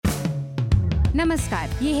नमस्कार,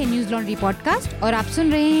 ये है न्यूज लॉन्ड्री पॉडकास्ट और आप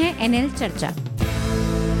सुन रहे हैं एनएल चर्चा।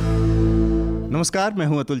 नमस्कार, मैं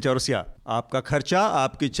हूं अतुल चौरसिया। आपका खर्चा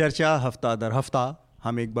आपकी चर्चा, हफ्ता दर हफ्ता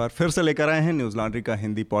हम एक बार फिर से लेकर आए हैं न्यूज लॉन्ड्री का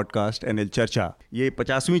हिंदी पॉडकास्ट एनएल चर्चा। ये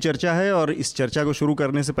 50वीं चर्चा है और इस चर्चा को शुरू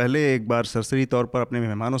करने से पहले एक बार सरसरी तौर पर अपने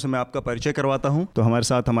मेहमानों से मैं आपका परिचय करवाता हूं। तो हमारे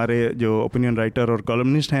साथ हमारे जो ओपिनियन राइटर और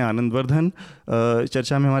कॉलमनिस्ट हैं आनंद वर्धन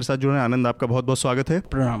चर्चा में हमारे साथ जुड़े हैं। आनंद, आपका बहुत बहुत स्वागत है।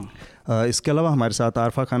 प्रणाम। इसके अलावा हमारे साथ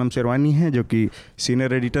आरफा खानम शेरवानी हैं जो कि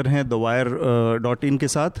सीनियर एडिटर हैं thewire.in के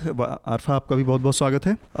साथ। आरफा, आपका भी बहुत बहुत स्वागत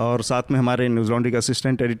है। और साथ में हमारे न्यूज़ लॉन्ड्री के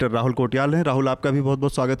असिस्टेंट एडिटर राहुल कोटियाल हैं। राहुल, आपका भी बहुत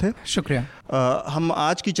बहुत स्वागत है। शुक्रिया। हम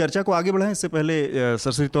आज की चर्चा को आगे बढ़ाएं इससे पहले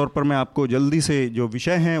सरसरी तौर पर मैं आपको जल्दी से जो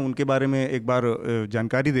विषय हैं उनके बारे में एक बार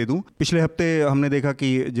जानकारी दे दूं। पिछले हफ्ते हमने देखा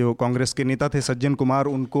कि जो कांग्रेस के नेता थे सज्जन कुमार,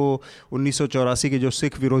 उनको 1984 के जो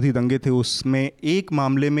सिख विरोधी दंगे थे उसमें एक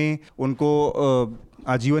मामले में उनको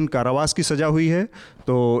आजीवन कारावास की सज़ा हुई है।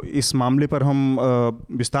 तो इस मामले पर हम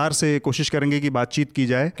विस्तार से कोशिश करेंगे कि बातचीत की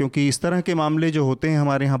जाए, क्योंकि इस तरह के मामले जो होते हैं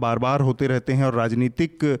हमारे यहाँ बार बार होते रहते हैं और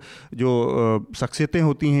राजनीतिक जो शख्सियतें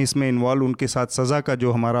होती हैं इसमें इन्वॉल्व, उनके साथ सज़ा का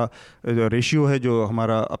जो हमारा रेशियो है, जो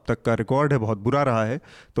हमारा अब तक का रिकॉर्ड है, बहुत बुरा रहा है।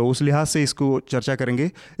 तो उस लिहाज से इसको चर्चा करेंगे।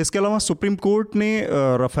 इसके अलावा सुप्रीम कोर्ट ने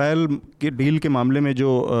राफेल के डील के मामले में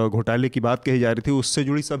जो घोटाले की बात कही जा रही थी उससे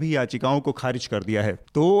जुड़ी सभी याचिकाओं को खारिज कर दिया है।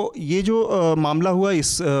 तो ये जो मामला हुआ,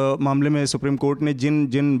 इस मामले में सुप्रीम कोर्ट ने जिन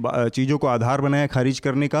चीज़ों को आधार बनाया खारिज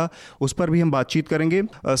करने का, उस पर भी हम बातचीत करेंगे।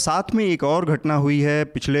 साथ में एक और घटना हुई है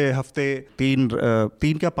पिछले हफ्ते। तीन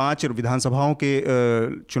क्या 5 विधानसभाओं के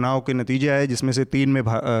चुनाव के नतीजे आए, जिसमें से 3 में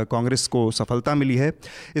कांग्रेस को सफलता मिली है।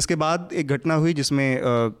 इसके बाद एक घटना हुई जिसमें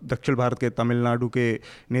दक्षिण भारत के तमिलनाडु के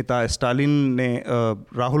नेता स्टालिन ने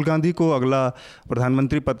राहुल गांधी को अगला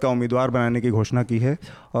प्रधानमंत्री पद का उम्मीदवार बनाने की घोषणा की है।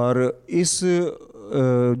 और इस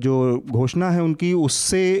जो घोषणा है उनकी,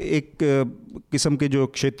 उससे एक किस्म के जो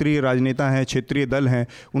क्षेत्रीय राजनेता हैं, क्षेत्रीय दल हैं,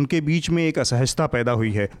 उनके बीच में एक असहजता पैदा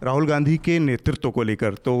हुई है राहुल गांधी के नेतृत्व को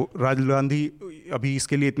लेकर। तो राहुल गांधी अभी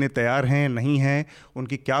इसके लिए इतने तैयार हैं नहीं हैं,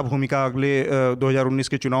 उनकी क्या भूमिका अगले 2019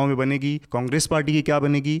 के चुनाव में बनेगी, कांग्रेस पार्टी की क्या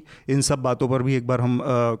बनेगी, इन सब बातों पर भी एक बार हम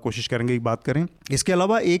कोशिश करेंगे एक बात करें। इसके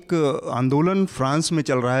अलावा एक आंदोलन फ्रांस में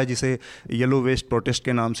चल रहा है जिसे येलो वेस्ट प्रोटेस्ट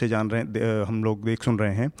के नाम से जान रहे हैं, हम लोग देख सुन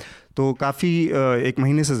रहे हैं। तो काफ़ी 1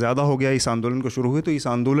 महीने से ज़्यादा हो गया इस आंदोलन को शुरू हुए, तो इस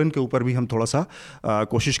आंदोलन के ऊपर भी हम थोड़ा सा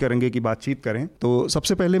कोशिश करेंगे कि बातचीत करें। तो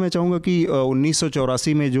सबसे पहले मैं चाहूँगा कि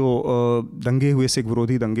 1984 में जो दंगे हुए, सिख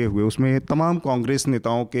विरोधी दंगे हुए, उसमें तमाम कांग्रेस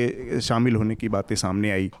नेताओं के शामिल होने की बातें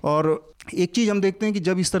सामने आई। और एक चीज़ हम देखते हैं कि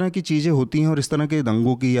जब इस तरह की चीज़ें होती हैं और इस तरह के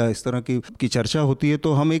दंगों की या इस तरह की चर्चा होती है,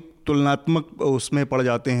 तो हम एक तुलनात्मक उसमें पड़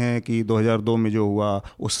जाते हैं कि 2002 में जो हुआ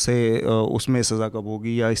उसमें सज़ा कब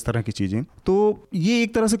होगी या इस तरह की चीज़ें। तो ये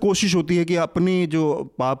एक तरह से कोशिश होती है कि अपने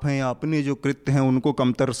जो पाप हैं या अपने जो कृत्य हैं उनको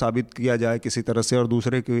कमतर साबित किया जाए किसी तरह से और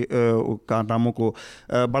दूसरे के कारनामों को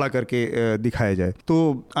बड़ा करके दिखाया जाए।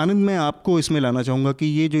 तो आनंद, मैं आपको इसमें लाना चाहूँगा कि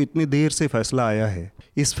ये जो इतनी देर से फैसला आया है,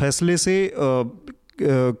 इस फैसले से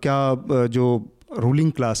क्या जो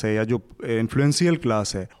रूलिंग क्लास है या जो इन्फ्लुएंशियल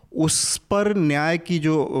क्लास है उस पर न्याय की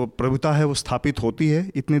जो प्रभुता है वो स्थापित होती है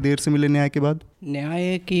इतने देर से मिले न्याय के बाद?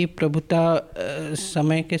 न्याय की प्रभुता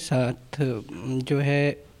समय के साथ जो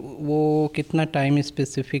है वो कितना टाइम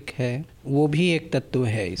स्पेसिफिक है वो भी एक तत्व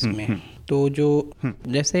है इसमें। तो जो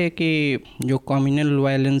जैसे कि जो कम्युनल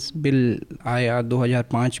वायलेंस बिल आया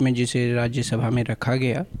 2005 में, जिसे राज्यसभा में रखा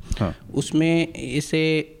गया, हाँ, उसमें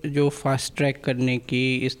इसे जो फास्ट ट्रैक करने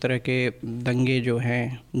की, इस तरह के दंगे जो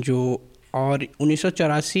हैं जो, और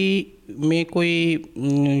 1984 में कोई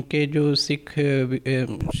के जो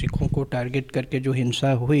सिखों को टारगेट करके जो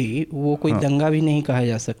हिंसा हुई वो कोई हाँ, दंगा भी नहीं कहा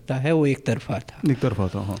जा सकता है, वो एक तरफा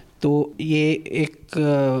था। हाँ। तो ये एक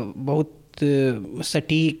बहुत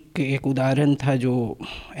सटीक एक उदाहरण था जो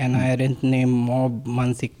एना एरेंथ ने मॉब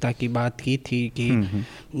मानसिकता की बात की थी कि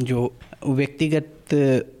जो व्यक्तिगत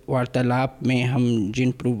वार्तालाप में हम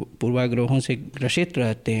जिन पूर्वाग्रहों से ग्रसित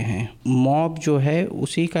रहते हैं, मॉब जो है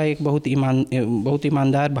उसी का एक बहुत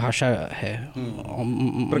ईमानदार भाषा है,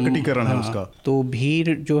 प्रकटीकरण है उसका। तो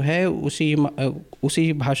भीड़ जो है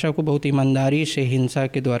उसी भाषा को बहुत ईमानदारी से हिंसा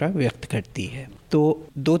के द्वारा व्यक्त करती है। तो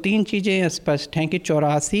 2-3 चीज़ें स्पष्ट हैं कि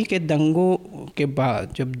 84 के दंगों के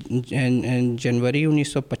बाद जब जनवरी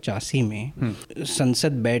 1985 में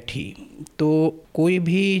संसद बैठी तो कोई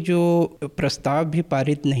भी जो प्रस्ताव भी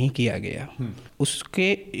पारित नहीं किया गया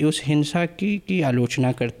उस हिंसा की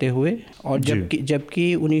आलोचना करते हुए, और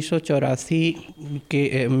जबकि 1984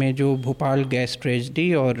 के में जो भोपाल गैस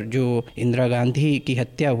ट्रेजेडी और जो इंदिरा गांधी की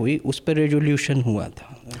हत्या हुई उस पर रेजोल्यूशन हुआ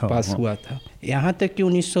था, पास हुआ था। यहाँ तक कि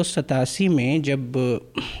 1987 में जब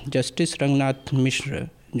जस्टिस रंगनाथ मिश्र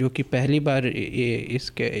जो कि पहली बार ये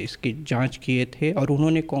इसकी जांच किए थे, और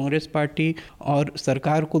उन्होंने कांग्रेस पार्टी और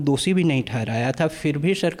सरकार को दोषी भी नहीं ठहराया था, फिर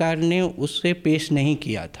भी सरकार ने उससे पेश नहीं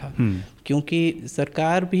किया था, क्योंकि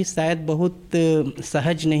सरकार भी शायद बहुत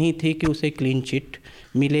सहज नहीं थी कि उसे क्लीन चिट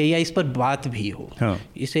मिले या इस पर बात भी हो। हाँ।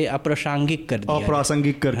 इसे अप्रासंगिक कर दिया,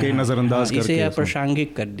 अप्रासंगिक करके, नज़रअंदाज करके इसे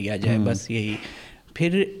अप्रासंगिक कर दिया जाए, बस यही।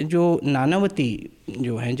 फिर जो नानावती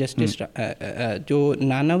जो है जस्टिस, जो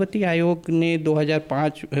नानावती आयोग ने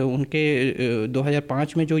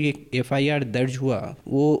 2005 में जो ये FIR दर्ज हुआ,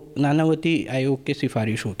 वो नानावती आयोग के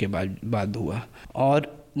सिफारिशों के बाद हुआ,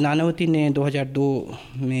 और नानावती ने 2002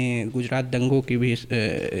 में गुजरात दंगों की भी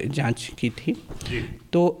जांच की थी।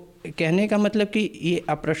 तो कहने का मतलब कि ये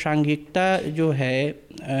अप्रासंगिकता जो है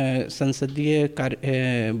संसदीय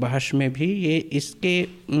बहस में भी ये इसके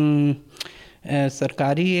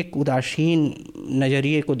सरकारी एक उदासीन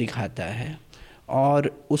नज़रिए को दिखाता है,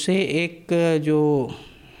 और उसे एक जो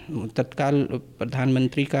तत्काल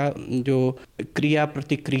प्रधानमंत्री का जो क्रिया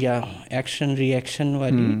प्रतिक्रिया, एक्शन रिएक्शन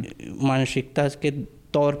वाली मानसिकता के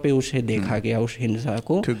तौर पे उसे देखा गया, उस हिंसा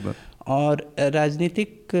को। और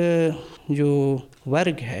राजनीतिक जो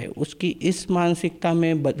वर्ग है उसकी इस मानसिकता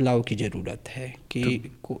में बदलाव की ज़रूरत है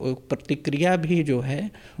कि प्रतिक्रिया भी जो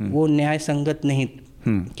है वो न्याय संगत नहीं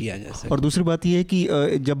किया जा सकता। और दूसरी बात यह है कि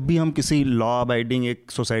जब भी हम किसी लॉ अबाइडिंग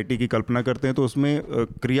एक सोसाइटी की कल्पना करते हैं तो उसमें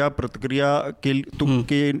क्रिया प्रतिक्रिया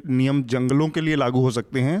के नियम जंगलों के लिए लागू हो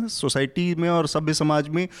सकते हैं, सोसाइटी में और सभ्य समाज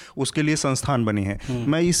में उसके लिए संस्थान बने हैं।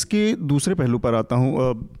 मैं इसके दूसरे पहलू पर आता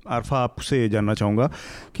हूँ। आरफा, आपसे जानना चाहूँगा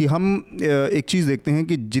कि हम एक चीज़ देखते हैं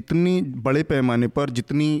कि जितनी बड़े पैमाने पर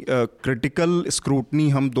जितनी क्रिटिकल स्क्रूटनी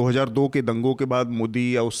हम 2002 के दंगों के बाद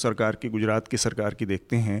मोदी या उस सरकार की, गुजरात की सरकार की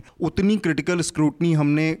देखते हैं, उतनी क्रिटिकल स्क्रूटनी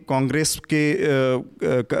हमने कांग्रेस के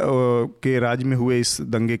राज में हुए इस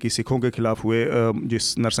दंगे की, सिखों के खिलाफ हुए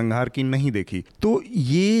जिस नरसंहार की नहीं देखी। तो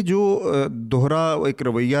ये जो दोहरा एक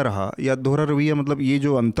रवैया रहा, या दोहरा रवैया मतलब ये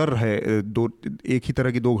जो अंतर है एक ही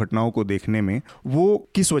तरह की दो घटनाओं को देखने में, वो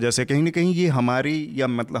किस वजह से? कहीं ना कहीं ये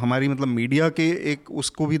हमारी मीडिया के एक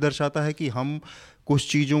उसको भी दर्शाता है कि हम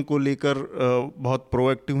कुछ चीज़ों को लेकर बहुत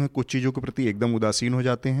प्रोएक्टिव हैं, कुछ चीज़ों के प्रति एकदम उदासीन हो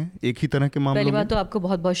जाते हैं एक ही तरह के मामलों में। पहली बात तो आपको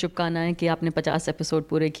बहुत बहुत शुभकामनाएं कि आपने 50 एपिसोड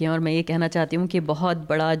पूरे किए, और मैं ये कहना चाहती हूँ कि बहुत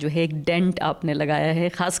बड़ा जो है एक डेंट आपने लगाया है,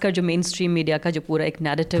 खासकर जो मेन स्ट्रीम मीडिया का जो पूरा एक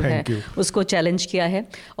नैरेटिव है उसको चैलेंज किया है।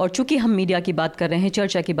 और चूंकि हम मीडिया की बात कर रहे हैं,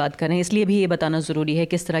 चर्चा की बात कर रहे हैं, इसलिए भी ये बताना ज़रूरी है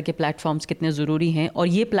किस तरह के प्लेटफॉर्म्स कितने ज़रूरी हैं, और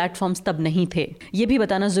ये प्लेटफॉर्म्स तब नहीं थे। ये भी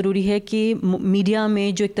बताना ज़रूरी है कि मीडिया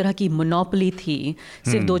में जो एक तरह की मोनोपोली थी,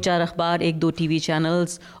 सिर्फ 2-4 अखबार, 1-2 TV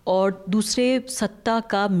चैनल्स, और दूसरे सत्ता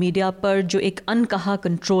का मीडिया पर जो एक अनकहा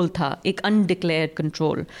कंट्रोल था, एक अनडिक्लेयर्ड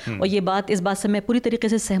कंट्रोल। और ये बात, इस बात से मैं पूरी तरीके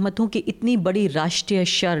से सहमत हूँ कि इतनी बड़ी राष्ट्रीय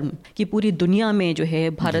शर्म कि पूरी दुनिया में जो है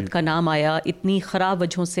भारत का नाम आया, इतनी ख़राब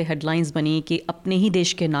वजहों से हेडलाइंस बनी कि अपने ही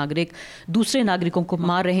देश के नागरिक दूसरे नागरिकों को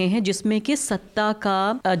मार रहे हैं, जिसमें कि सत्ता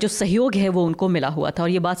का जो सहयोग है वो उनको मिला हुआ था। और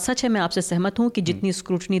ये बात सच है, मैं आपसे सहमत हूँ कि जितनी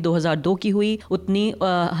स्क्रूटनी 2002 की हुई उतनी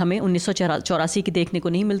हमें 1984 की देखने को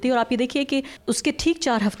नहीं मिलती। और आप ये देखिए कि उसके ठीक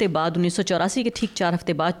 4 हफ्ते बाद, 1984 के ठीक 4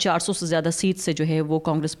 हफ्ते बाद 400 से ज़्यादा सीट से जो है वो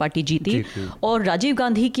कांग्रेस पार्टी जीती। और राजीव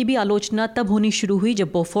गांधी की भी आलोचना तब होनी शुरू हुई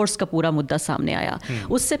जब बोफोर्स का पूरा मुद्दा सामने आया।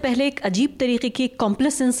 उससे पहले एक अजीब तरीके की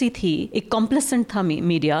कॉम्प्लेसेंसी थी, एक कॉम्प्लेसेंट था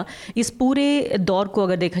मीडिया इस पूरे दौर को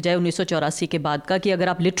अगर देखा जाए 1984 के बाद का, कि अगर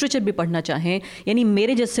आप लिटरेचर भी पढ़ना चाहें, यानी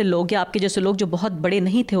मेरे जैसे लोग या आपके जैसे लोग जो बहुत बड़े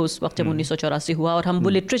नहीं थे उस वक्त जब 1984 हुआ, और हम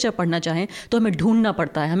वो लिटरेचर पढ़ना चाहें तो हमें ढूंढना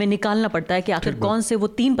पड़ता है, हमें निकालना पड़ता है कि आखिर कौन से वो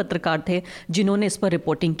 3 पत्रकार थे जिन्होंने इस पर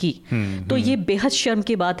रिपोर्टिंग की। तो ये बेहद शर्म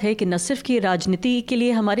की बात है कि न सिर्फ कि राजनीति के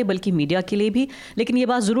लिए हमारे, बल्कि मीडिया के लिए भी। लेकिन ये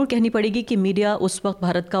बात ज़रूर कहनी पड़ेगी कि मीडिया उस वक्त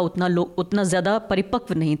भारत का उतना ज़्यादा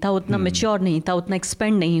परिपक्व नहीं था, उतना मैच्योर नहीं था, उतना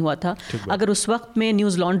एक्सपेंड नहीं हुआ था। अगर उस वक्त में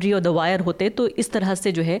न्यूज़ लॉन्ड्री और द वायर होते तो इस तरह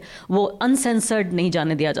से जो है वो अनसेंसर्ड नहीं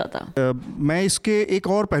जाने दिया जाता। मैं इसके एक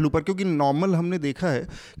और पहलू पर, क्योंकि नॉर्मल हमने देखा है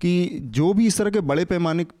कि जो भी इस तरह के बड़े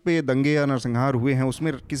पैमाने पे दंगे या नरसंहार हुए हैं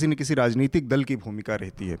उसमें किसी न किसी राजनीतिक दल की भूमिका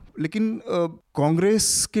रहती है। लेकिन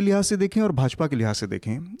कांग्रेस के लिहाज से देखें और भाजपा के लिहाज से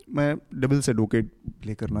देखें, मैं डबल एडवोकेट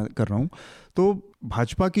प्ले कर रहा हूँ, तो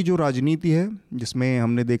भाजपा की जो राजनीति है जिसमें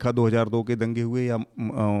हमने देखा 2002 के दंगे हुए या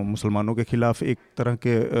मुसलमानों के खिलाफ एक तरह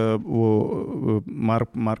के वो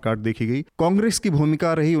मारकाट देखी गई, कांग्रेस की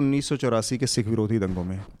भूमिका रही 1984 के सिख विरोधी दंगों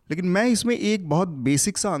में। लेकिन मैं इसमें एक बहुत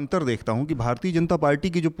बेसिक सा अंतर देखता हूँ कि भारतीय जनता पार्टी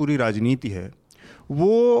की जो पूरी राजनीति है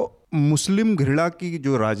वो मुस्लिम घृणा की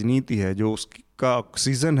जो राजनीति है, जो उसका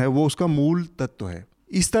ऑक्सीजन है, वो उसका मूल तत्व है।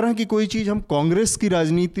 इस तरह की कोई चीज़ हम कांग्रेस की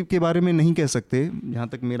राजनीति के बारे में नहीं कह सकते, जहाँ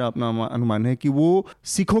तक मेरा अपना अनुमान है कि वो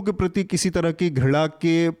सिखों के प्रति किसी तरह की घृणा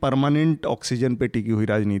के परमानेंट ऑक्सीजन पे टिकी हुई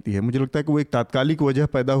राजनीति है। मुझे लगता है कि वो एक तात्कालिक वजह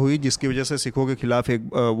पैदा हुई जिसकी वजह से सिखों के खिलाफ एक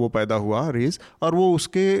वो पैदा हुआ रेस, और वो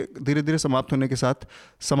उसके धीरे धीरे समाप्त होने के साथ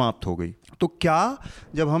समाप्त हो गई। तो क्या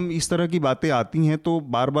जब हम इस तरह की बातें आती हैं तो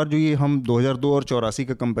बार बार जो ये हम 2002 और 84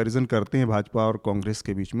 का कंपैरिजन करते हैं भाजपा और कांग्रेस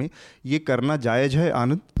के बीच में, ये करना जायज़ है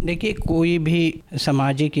आनंद? देखिए, कोई भी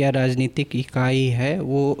सामाजिक या राजनीतिक इकाई है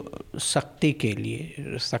वो शक्ति के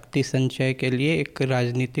लिए, शक्ति संचय के लिए एक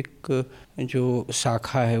राजनीतिक जो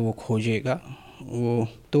शाखा है वो खोजेगा। वो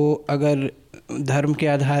तो अगर धर्म के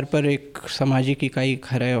आधार पर एक सामाजिक इकाई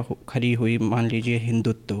खड़ी हुई, मान लीजिए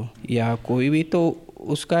हिंदुत्व या कोई भी, तो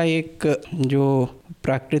उसका एक जो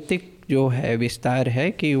प्राकृतिक जो है विस्तार है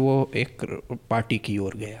कि वो एक पार्टी की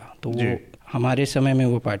ओर गया, तो वो हमारे समय में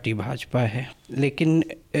वो पार्टी भाजपा है। लेकिन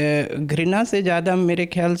घृणा से ज़्यादा मेरे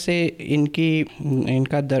ख्याल से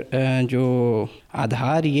इनका जो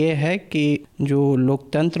आधार ये है कि जो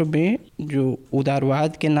लोकतंत्र में जो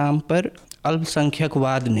उदारवाद के नाम पर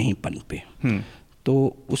अल्पसंख्यकवाद नहीं पनपे, तो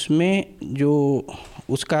उसमें जो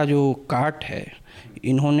उसका जो काट है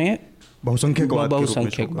इन्होंने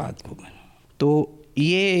बहुसंख्यकवाद को, तो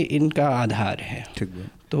ये इनका आधार है।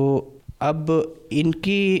 तो अब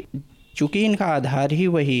चूँकि इनका आधार ही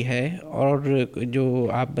वही है, और जो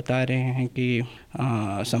आप बता रहे हैं कि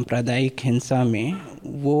सांप्रदायिक हिंसा में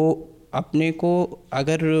वो अपने को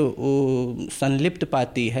अगर संलिप्त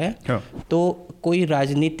पाती है, तो कोई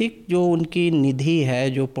राजनीतिक जो उनकी निधि है,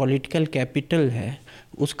 जो पॉलिटिकल कैपिटल है,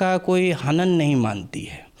 उसका कोई हनन नहीं मानती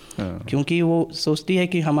है, क्योंकि वो सोचती है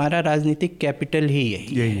कि हमारा राजनीतिक कैपिटल ही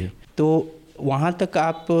यही है। तो वहाँ तक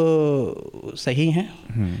आप सही हैं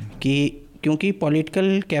कि क्योंकि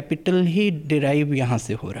पॉलिटिकल कैपिटल ही डिराइव यहाँ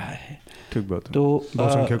से हो रहा है। ठीक बात है, तो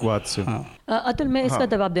बहुसंख्यकवाद से। अतुल, मैं इसका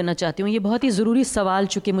जवाब देना चाहती हूँ। ये बहुत ही ज़रूरी सवाल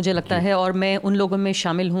चूँकि मुझे लगता है, और मैं उन लोगों में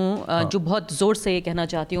शामिल हूँ जो बहुत ज़ोर से ये कहना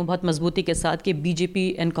चाहती हूँ, बहुत मजबूती के साथ, कि BJP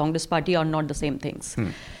and Congress party are not the same things.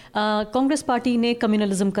 Congress party ने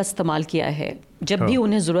कम्युनलिज्म का इस्तेमाल किया है, जब भी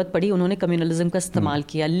उन्हें ज़रूरत पड़ी उन्होंने कम्युनलिज्म का इस्तेमाल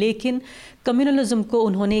किया, लेकिन कम्युनलिज्म को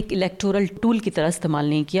उन्होंने एक इलेक्टोरल टूल की तरह इस्तेमाल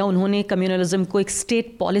नहीं किया, उन्होंने कम्युनलिज्म को एक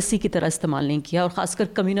स्टेट पॉलिसी की तरह इस्तेमाल नहीं किया, और ख़ासकर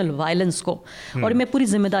कम्युनल वायलेंस को। और मैं पूरी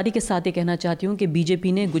जिम्मेदारी के साथ ये कहना चाहती हूँ कि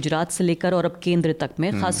बीजेपी ने गुजरात से लेकर और अब केंद्र तक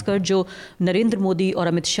में, खासकर जो नरेंद्र मोदी और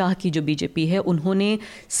अमित शाह की जो बीजेपी है, उन्होंने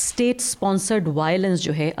स्टेट स्पॉन्सर्ड वायलेंस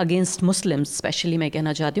जो है अगेंस्ट मुस्लिम्स स्पेशली, मैं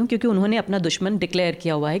कहना चाहती हूँ, क्योंकि उन्होंने अपना दुश्मन डिक्लेयर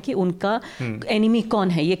किया हुआ है कि उनका एनिमी कौन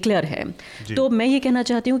है, ये क्लियर है। तो मैं ये कहना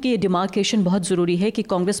चाहती हूँ कि ये डिमार्केशन बहुत ज़रूरी है कि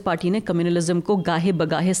कांग्रेस पार्टी ने कम्युनलिज्म को गाहे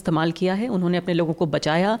बगाहे इस्तेमाल किया है, उन्होंने अपने लोगों को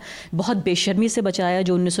बचाया, बहुत बेशर्मी से बचाया,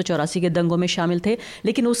 जो 1984 के दंगों में शामिल थे।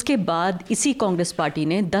 लेकिन उसके बाद इसी कांग्रेस पार्टी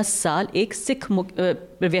ने 10 साल एक सिख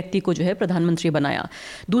व्यक्ति को जो है प्रधानमंत्री बनाया।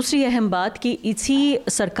 दूसरी अहम बात कि इसी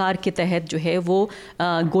सरकार के तहत जो है वो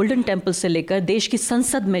गोल्डन टेम्पल से लेकर देश की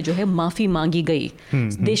संसद में जो है माफ़ी मांगी गई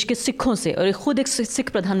देश के सिखों से, और खुद एक सिख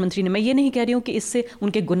प्रधानमंत्री ने। मैं ये नहीं कह रही हूँ कि इससे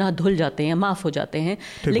उनके गुनाह धुल जाते हैं, माफ़ हो जाते हैं,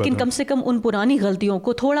 लेकिन कम से कम उन पुरानी गलतियों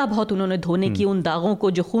को थोड़ा बहुत उन्होंने धोने की, उन दागों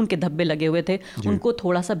को जो खून के धब्बे लगे हुए थे उनको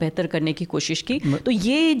थोड़ा सा बेहतर करने की कोशिश की। तो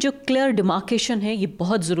ये जो क्लियर डिमार्केशन है ये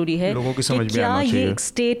बहुत ज़रूरी है कि क्या ये एक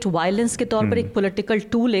स्टेट वायलेंस के तौर पर, एक पॉलिटिकल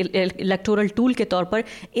टूल, इलेक्टोरल टूल के तौर पर,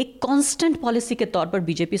 एक कांस्टेंट पॉलिसी के तौर पर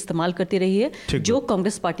बीजेपी इस्तेमाल करती रही है, जो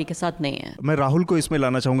कांग्रेस पार्टी के साथ नहीं है। मैं राहुल को इसमें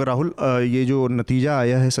लाना चाहूँगा। राहुल, ये जो नतीजा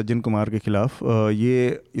आया है सज्जन कुमार के खिलाफ,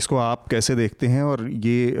 ये इसको आप कैसे देखते हैं, और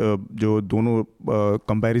ये जो दोनों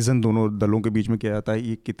कंपैरिजन दोनों दलों के बीच में किया जाता है,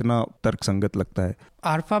 ये कितना तर्कसंगत लगता है?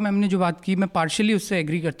 आरफा मैम ने जो बात की, मैं पार्शियली उससे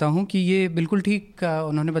एग्री करता हूँ कि ये बिल्कुल ठीक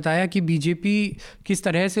उन्होंने बताया कि बीजेपी किस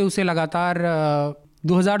तरह से उसे लगातार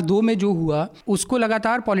 2002 में जो हुआ उसको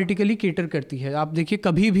लगातार पॉलिटिकली केटर करती है। आप देखिए,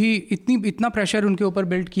 कभी भी इतना प्रेशर उनके ऊपर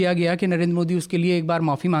बिल्ड किया गया कि नरेंद्र मोदी उसके लिए एक बार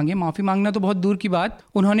माफ़ी मांगना तो बहुत दूर की बात,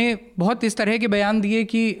 उन्होंने बहुत इस तरह के बयान दिए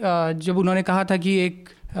कि जब उन्होंने कहा था कि एक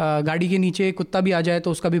गाड़ी के नीचे कुत्ता भी आ जाए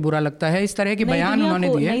तो उसका भी बुरा लगता है, इस तरह के बयान उन्होंने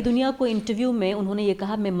दिए। नई दुनिया को इंटरव्यू में उन्होंने ये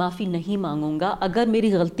कहा, मैं माफ़ी नहीं मांगूंगा, अगर मेरी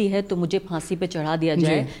गलती है तो मुझे फांसी पे चढ़ा दिया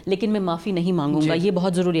जाए, लेकिन मैं माफ़ी नहीं मांगूंगा। ये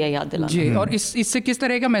बहुत ज़रूरी है याद दिलाना जी। और इससे किस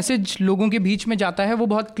तरह का मैसेज लोगों के बीच में जाता है वो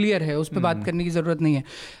बहुत क्लियर है, उस पर बात करने की ज़रूरत नहीं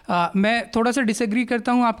है। मैं थोड़ा सा डिसएग्री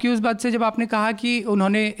करता हूँ आपकी उस बात से, जब आपने कहा कि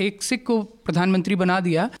उन्होंने एक सिख को प्रधानमंत्री बना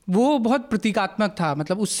दिया, वो बहुत प्रतीकात्मक था।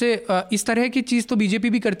 मतलब उससे इस तरह की चीज़ तो बीजेपी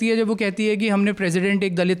भी करती है, जब वो कहती है कि हमने प्रेसिडेंट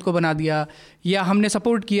एक दलित को बना दिया, या हमने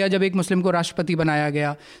सपोर्ट किया जब एक मुस्लिम को राष्ट्रपति बनाया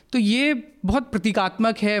गया। तो ये बहुत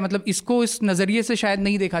प्रतीकात्मक है, मतलब इसको इस नज़रिए से शायद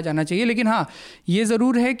नहीं देखा जाना चाहिए। लेकिन हाँ, ये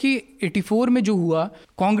ज़रूर है कि 84 में जो हुआ,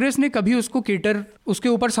 कांग्रेस ने कभी उसको उसके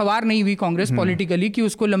ऊपर सवार नहीं हुई कांग्रेस पॉलिटिकली कि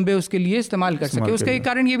उसको लंबे उसके लिए इस्तेमाल कर सके। उसका एक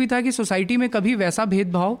कारण ये भी था कि सोसाइटी में कभी वैसा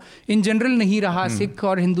भेदभाव इन जनरल नहीं रहा, सिख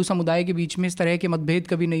और हिंदू समुदाय के बीच में इस तरह के मतभेद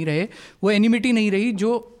कभी नहीं रहे, वो एनिमिटी नहीं रही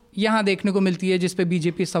जो यहाँ देखने को मिलती है, जिस पे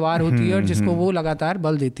बीजेपी सवार होती है और जिसको वो लगातार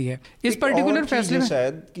बल देती है। इस पर्टिकुलर फैसले में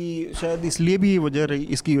शायद इसलिए भी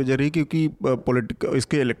इसकी वजह रही क्योंकि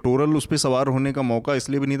इसके इलेक्टोरल उस पर सवार होने का मौका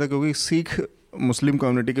इसलिए भी नहीं था क्योंकि सिख मुस्लिम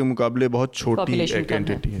कम्युनिटी के मुकाबले बहुत छोटी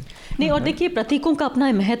एंटिटी है। नहीं, और देखिए प्रतीकों का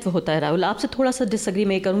अपना महत्व होता है राहुल, आपसे थोड़ा सा डिसएग्री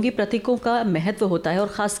मैं करूंगी। प्रतीकों का महत्व होता है, और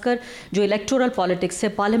खासकर जो इलेक्टोरल पॉलिटिक्स है,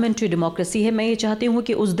 पार्लियामेंट्री डेमोक्रेसी है, मैं ये चाहती हूँ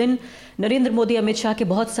कि उस दिन नरेंद्र मोदी, अमित शाह के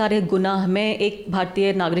बहुत सारे गुनाह, मैं एक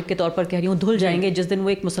भारतीय नागरिक के तौर पर कह रही हूँ, धुल जाएंगे जिस दिन वो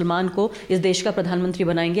एक मुसलमान को इस देश का प्रधानमंत्री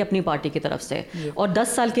बनाएंगे अपनी पार्टी की तरफ से, और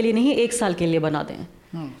 10 साल के लिए नहीं, 1 साल के लिए बना दें।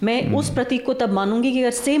 मैं उस प्रतीक को तब मानूंगी कि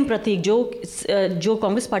अगर सेम प्रतीक जो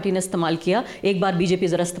कांग्रेस पार्टी ने इस्तेमाल किया, एक बार बीजेपी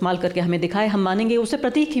जरा इस्तेमाल करके हमें दिखाए, हम मानेंगे, उसे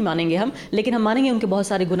प्रतीक ही मानेंगे हम, लेकिन हम मानेंगे उनके बहुत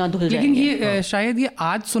सारे गुनाह धुल जाएंगे। लेकिन ये शायद ये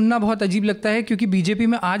आज सुनना बहुत अजीब लगता है क्योंकि बीजेपी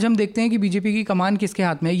में आज हम देखते हैं कि बीजेपी की कमान किसके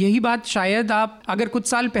हाथ में है। यही बात शायद आप अगर कुछ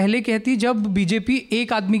साल पहले कहती, जब बीजेपी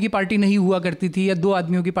एक आदमी की पार्टी नहीं हुआ करती थी या 2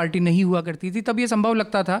 आदमियों की पार्टी नहीं हुआ करती थी, तब ये संभव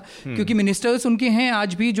लगता था क्योंकि मिनिस्टर्स उनके हैं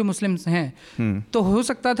आज भी जो मुस्लिम्स हैं, तो हो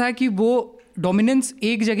सकता था कि वो डोमिनेंस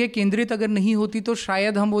एक जगह केंद्रित अगर नहीं होती तो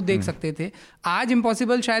शायद हम वो देख सकते थे। आज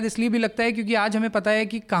इम्पॉसिबल शायद इसलिए भी लगता है क्योंकि आज हमें पता है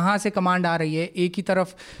कि कहाँ से कमांड आ रही है, एक ही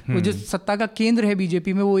तरफ वो जो सत्ता का केंद्र है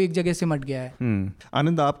बीजेपी में वो एक जगह से मट गया है।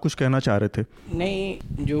 आनंद, आप कुछ कहना चाह रहे थे?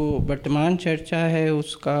 नहीं, जो वर्तमान चर्चा है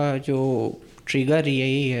उसका जो ट्रिगर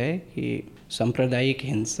यही है कि सांप्रदायिक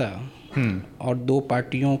हिंसा और 2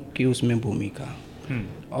 पार्टियों की उसमें भूमिका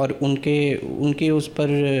और उनके उस पर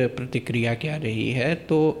प्रतिक्रिया क्या रही है।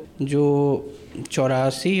 तो जो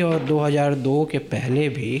 84 और 2002 के पहले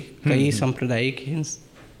भी कई सांप्रदायिक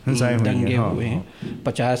दंगे हुए हैं,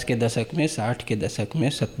 50 के दशक में, 60 के दशक में,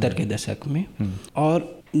 70 के दशक में। और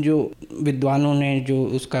जो विद्वानों ने जो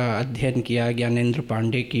उसका अध्ययन किया, ज्ञानेंद्र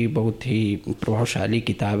पांडे की बहुत ही प्रभावशाली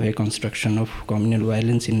किताब है construction of communal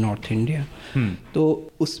violence in north India,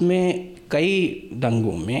 तो उसमें कई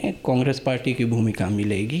दंगों में कांग्रेस पार्टी की भूमिका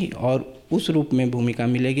मिलेगी और उस रूप में भूमिका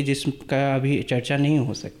मिलेगी जिसका अभी चर्चा नहीं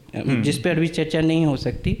हो सकती, जिस पर अभी चर्चा नहीं हो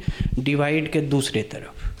सकती, डिवाइड के दूसरे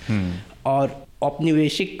तरफ। और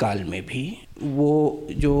औपनिवेशिक काल में भी वो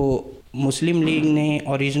जो मुस्लिम लीग ने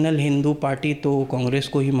ओरिजिनल हिंदू पार्टी तो कांग्रेस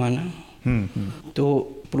को ही माना, तो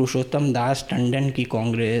पुरुषोत्तम दास टंडन की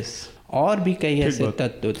कांग्रेस और भी कई ऐसे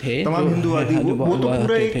तत्व थे, तमाम हिंदुवादी, वो तो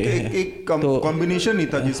पूरा एक कॉम्बिनेशन ही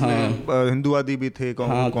था जिसमें हिंदुवादी भी थे।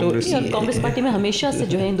 कांग्रेस पार्टी में हमेशा से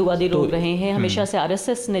जो है हिंदुवादी लोग रहे हैं, हमेशा से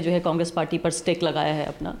आरएसएस ने जो है कांग्रेस पार्टी पर स्टेक लगाया है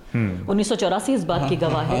अपना। 1984 इस बात की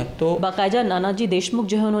गवाह है। तो बाकायदा नानाजी देशमुख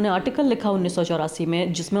जो है उन्होंने आर्टिकल लिखा 1984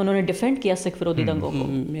 में जिसमें उन्होंने डिफेंड किया सिख विरोधी दंगों को।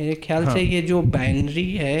 मेरे ख्याल से ये जो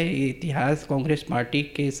बाइनरी है, ये इतिहास कांग्रेस पार्टी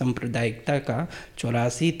के सांप्रदायिकता का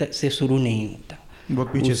 84 से शुरू नहीं होता,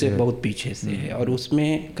 बहुत पीछे से है। और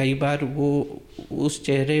उसमें कई बार वो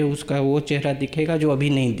उसका वो चेहरा दिखेगा जो अभी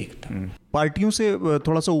नहीं दिखता। पार्टियों से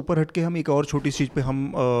थोड़ा सा ऊपर हटके हम एक और छोटी चीज़ पे हम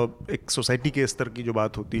एक सोसाइटी के स्तर की जो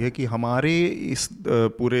बात होती है कि हमारे इस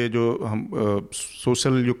पूरे जो हम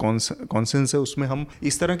सोशल जो कॉन्सेंस है उसमें हम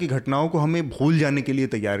इस तरह की घटनाओं को हमें भूल जाने के लिए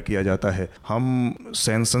तैयार किया जाता है। हम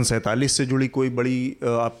सन 47 से जुड़ी कोई बड़ी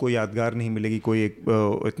आपको यादगार नहीं मिलेगी, कोई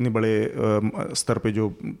एक इतने बड़े स्तर पे जो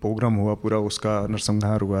प्रोग्राम हुआ पूरा उसका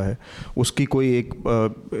नरसंहार हुआ है, उसकी कोई एक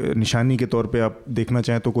निशानी के तौर पे आप देखना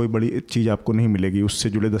चाहें तो कोई बड़ी चीज़ आपको नहीं मिलेगी, उससे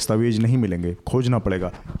जुड़े दस्तावेज नहीं मिलेंगे, खोजना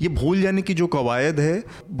पड़ेगा। ये भूल जाने की जो कवायद है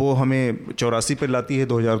वो हमें 84 पे लाती है,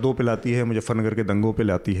 2002 पे लाती है, मुजफ्फरनगर के दंगों पे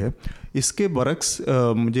लाती है। इसके बरक्स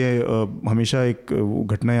मुझे हमेशा एक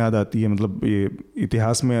घटना याद आती है, मतलब ये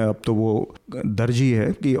इतिहास में अब तो वो दर्ज ही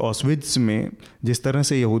है कि ऑस्विट्ज़ में जिस तरह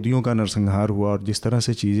से यहूदियों का नरसंहार हुआ और जिस तरह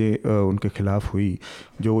से चीज़ें उनके खिलाफ हुई,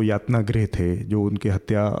 जो यातना गृह थे, जो उनके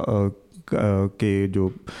हत्या के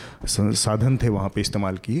जो साधन थे वहाँ पे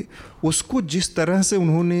इस्तेमाल किए, उसको जिस तरह से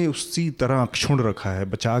उन्होंने उसी तरह अक्षुण्ण रखा है,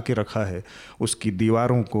 बचा के रखा है, उसकी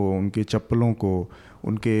दीवारों को, उनके चप्पलों को,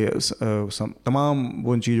 उनके तमाम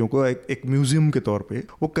वो चीज़ों को एक म्यूज़ियम के तौर पे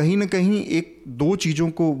वो कहीं ना कहीं एक दो चीज़ों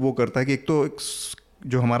को वो करता है कि एक तो एक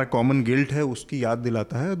जो हमारा कॉमन गिल्ट है उसकी याद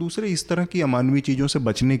दिलाता है, दूसरे इस तरह की अमानवीय चीज़ों से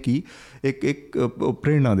बचने की एक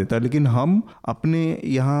प्रेरणा देता है। लेकिन हम अपने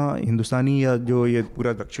यहाँ हिंदुस्तानी या जो ये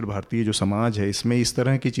पूरा दक्षिण भारतीय जो समाज है इसमें इस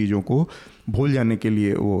तरह की चीज़ों को भूल जाने के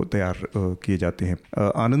लिए वो तैयार किए जाते हैं।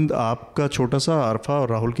 आनंद, आपका छोटा सा, आरफा और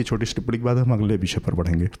राहुल की छोटी टिप्पणी के बाद हम अगले विषय पर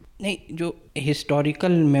बढ़ेंगे। नहीं, जो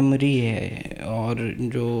हिस्टोरिकल मेमोरी है और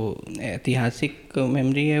जो ऐतिहासिक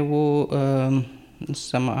मेमोरी है वो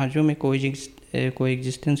समाजों में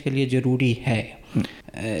कोएग्जिस्टेंस के लिए ज़रूरी है,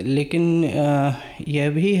 लेकिन यह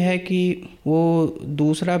भी है कि वो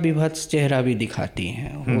दूसरा विभत्स चेहरा भी दिखाती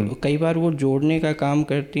हैं। कई बार वो जोड़ने का काम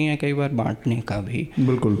करती हैं, कई बार बांटने का भी।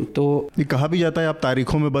 बिल्कुल। तो ये कहा भी जाता है आप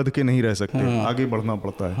तारीखों में बंध के नहीं रह सकते, आगे बढ़ना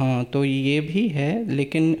पड़ता है। हाँ, तो ये भी है,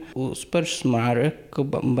 लेकिन उस पर स्मारक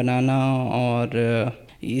बनाना और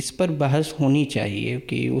इस पर बहस होनी चाहिए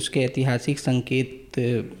कि उसके ऐतिहासिक संकेत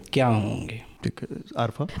क्या होंगे।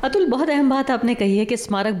 आरफा? अतुल, बहुत अहम बात आपने कही है कि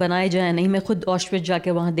स्मारक बनाए जाए नहीं। मैं खुद ऑस्ट्रिच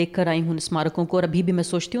जाके वहाँ देख कर आई हूँ स्मारकों को, और अभी भी मैं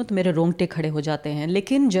सोचती हूँ तो मेरे रोंगटे खड़े हो जाते हैं।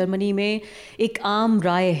 लेकिन जर्मनी में एक आम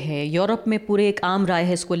राय है, यूरोप में पूरे एक आम राय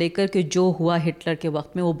है इसको लेकर कि जो हुआ हिटलर के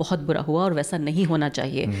वक्त में वो बहुत बुरा हुआ और वैसा नहीं होना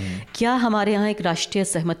चाहिए। क्या हमारे यहाँ एक राष्ट्रीय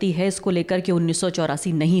सहमति है इसको लेकर कि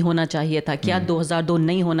 1984 नहीं होना चाहिए था? क्या 2002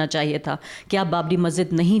 नहीं होना चाहिए था? क्या बाबरी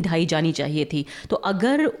मस्जिद नहीं ढाई जानी चाहिए थी? तो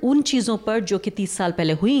अगर उन चीज़ों पर जो कि 30 साल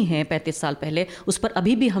पहले हुई हैं, 35 साल पहले, उस पर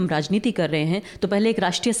अभी भी हम राजनीति कर रहे हैं, तो पहले एक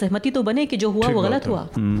राष्ट्रीय सहमति तो बने कि जो हुआ वो गलत हुआ।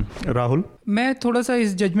 राहुल? मैं थोड़ा सा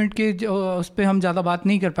इस जजमेंट के उस पर हम ज़्यादा बात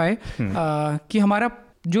नहीं कर पाए कि हमारा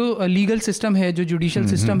जो लीगल सिस्टम है, जो जुडिशियल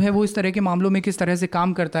सिस्टम है, वो इस तरह के मामलों में किस तरह से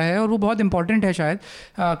काम करता है, और वो बहुत इंपॉर्टेंट है शायद।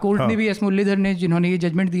 कोर्ट ने भी, एस मुरलीधर ने, जिन्होंने ये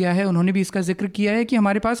जजमेंट दिया है, उन्होंने भी इसका जिक्र किया है कि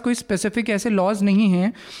हमारे पास कोई स्पेसिफिक ऐसे लॉज नहीं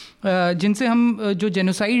हैं जिनसे हम जो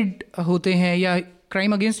जेनोसाइड होते हैं या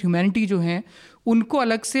क्राइम अगेंस्ट ह्यूमैनिटी जो हैं उनको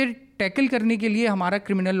अलग से टैकल करने के लिए हमारा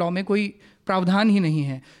क्रिमिनल लॉ में कोई प्रावधान ही नहीं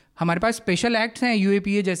है। हमारे पास स्पेशल एक्ट्स हैं,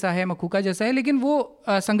 यूएपीए जैसा है, मखूका जैसा है, लेकिन वो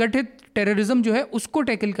संगठित टेररिज्म जो है उसको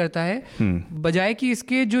टैकल करता है, बजाय कि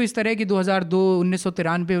इसके जो इस तरह की 2002,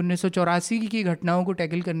 1993, 1984 की घटनाओं को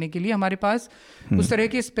टैकल करने के लिए हमारे पास उस तरह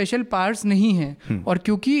के स्पेशल पावर्स नहीं हैं। और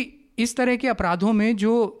क्योंकि इस तरह के अपराधों में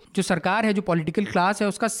जो सरकार है, जो पॉलिटिकल क्लास है,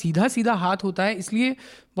 उसका सीधा सीधा हाथ होता है, इसलिए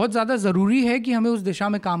बहुत ज़्यादा ज़रूरी है कि हमें उस दिशा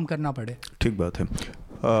में काम करना पड़े। ठीक बात है।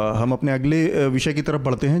 हम अपने अगले विषय की तरफ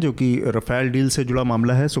बढ़ते हैं, जो कि राफेल डील से जुड़ा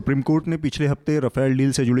मामला है। सुप्रीम कोर्ट ने पिछले हफ्ते राफेल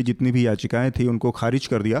डील से जुड़ी जितनी भी याचिकाएं थी उनको खारिज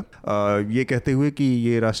कर दिया, ये कहते हुए कि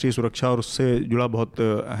ये राष्ट्रीय सुरक्षा और उससे जुड़ा बहुत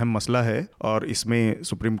अहम मसला है और इसमें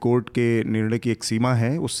सुप्रीम कोर्ट के निर्णय की एक सीमा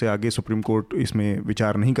है, उससे आगे सुप्रीम कोर्ट इसमें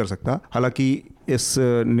विचार नहीं कर सकता। हालांकि इस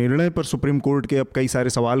निर्णय पर सुप्रीम कोर्ट के अब कई सारे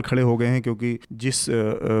सवाल खड़े हो गए हैं, क्योंकि जिस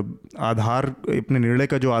आधार, अपने निर्णय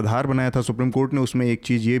का जो आधार बनाया था सुप्रीम कोर्ट ने, उसमें एक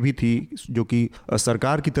चीज़ ये भी थी जो कि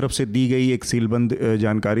सरकार की तरफ से दी गई एक सीलबंद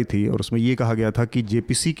जानकारी थी, और उसमें ये कहा गया था कि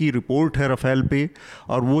जेपीसी की रिपोर्ट है राफेल पे,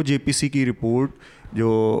 और वो जेपीसी की रिपोर्ट जो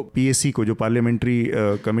पीएसी को, जो पार्लियामेंट्री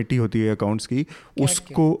कमेटी होती है अकाउंट्स की,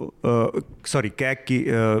 उसको कैग की,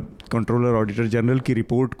 कंट्रोलर ऑडिटर जनरल की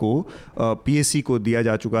रिपोर्ट को पीएसी को दिया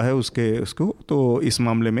जा चुका है उसको। तो इस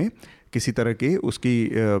मामले में किसी तरह के उसकी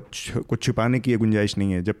कुछ छिपाने की गुंजाइश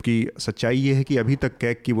नहीं है, जबकि सच्चाई ये है कि अभी तक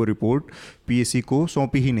कैग की वो रिपोर्ट पीएसी को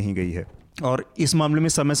सौंपी ही नहीं गई है। और इस मामले में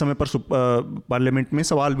समय समय पर पार्लियामेंट में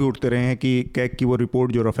सवाल भी उठते रहे हैं कि कैग की वो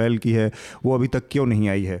रिपोर्ट जो राफेल की है वो अभी तक क्यों नहीं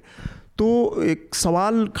आई है। तो एक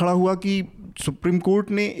सवाल खड़ा हुआ कि सुप्रीम कोर्ट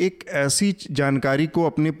ने एक ऐसी जानकारी को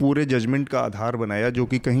अपने पूरे जजमेंट का आधार बनाया जो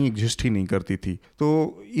कि कहीं एग्जिस्ट ही नहीं करती थी। तो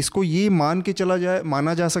इसको ये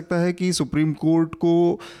माना जा सकता है कि सुप्रीम कोर्ट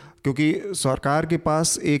को, क्योंकि सरकार के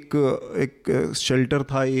पास एक शेल्टर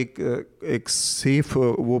था, एक सेफ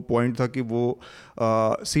वो पॉइंट था कि वो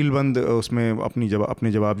सीलबंद उसमें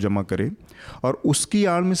अपने जवाब जमा करे, और उसकी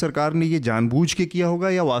आड़ में सरकार ने ये जानबूझ के किया होगा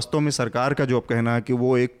या वास्तव में सरकार का जो अब कहना है कि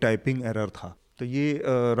वो एक टाइपिंग एरर था। तो ये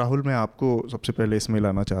राहुल, मैं आपको सबसे पहले इसमें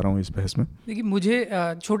लाना चाह रहा हूँ इस बहस में। देखिए,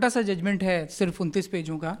 मुझे छोटा सा जजमेंट है, सिर्फ 29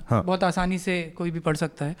 पेजों का। हाँ। बहुत आसानी से कोई भी पढ़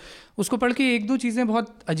सकता है। उसको पढ़ के एक दो चीज़ें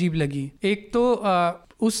बहुत अजीब लगी। एक तो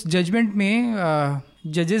उस जजमेंट में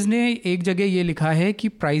जजेस ने एक जगह ये लिखा है कि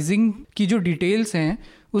प्राइसिंग की जो डिटेल्स हैं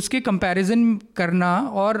उसके कंपैरिजन करना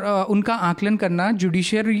और उनका आकलन करना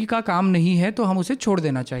जुडिशरी का काम नहीं है, तो हम उसे छोड़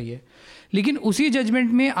देना चाहिए। लेकिन उसी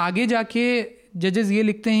जजमेंट में आगे जाके जजेस ये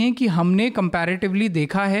लिखते हैं कि हमने कंपैरेटिवली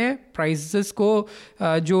देखा है प्राइसेस को,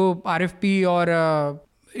 जो आरएफपी और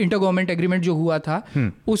इंटर गवर्नमेंट एग्रीमेंट जो हुआ था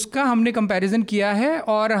उसका हमने कंपैरिजन किया है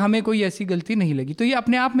और हमें कोई ऐसी गलती नहीं लगी। तो ये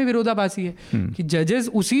अपने आप में विरोधाभासी है कि जजेस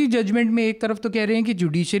उसी जजमेंट में एक तरफ तो कह रहे हैं कि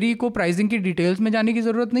जुडिशरी को प्राइसिंग की डिटेल्स में जाने की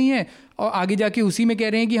ज़रूरत नहीं है, और आगे जाके उसी में कह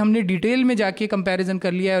रहे हैं कि हमने डिटेल में जाके कंपैरिजन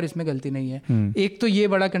कर लिया है और इसमें गलती नहीं है। एक तो ये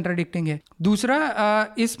बड़ा कंट्राडिक्टिंग है।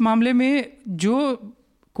 दूसरा, इस मामले में जो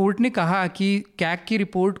कोर्ट ने कहा कि कैग की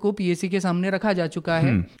रिपोर्ट को पीएसी के सामने रखा जा चुका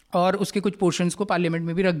है और उसके कुछ पोर्शंस को पार्लियामेंट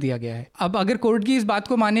में भी रख दिया गया है। अब अगर कोर्ट की इस बात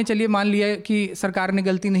को माने, चलिए मान लिया कि सरकार ने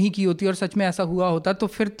गलती नहीं की होती और सच में ऐसा हुआ होता, तो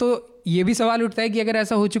फिर तो ये भी सवाल उठता है कि अगर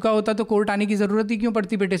ऐसा हो चुका होता तो कोर्ट आने की ज़रूरत ही क्यों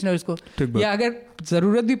पड़ती पिटिशनर्स को, या अगर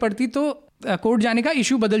ज़रूरत भी पड़ती तो कोर्ट जाने का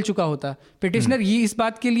इशू बदल चुका होता। पिटिशनर ये इस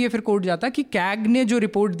बात के लिए फिर कोर्ट जाता कि कैग ने जो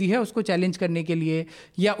रिपोर्ट दी है उसको चैलेंज करने के लिए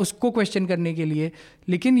या उसको क्वेश्चन करने के लिए।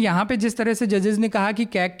 लेकिन यहाँ पे जिस तरह से जजेस ने कहा कि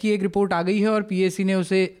कैग की एक रिपोर्ट आ गई है और पीएसी ने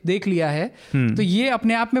उसे देख लिया है, तो ये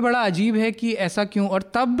अपने आप में बड़ा अजीब है कि ऐसा क्यों।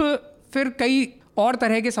 और तब फिर कई और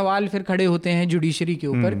तरह के सवाल फिर खड़े होते हैं जुडिशरी के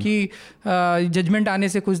ऊपर कि जजमेंट आने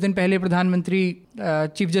से कुछ दिन पहले प्रधानमंत्री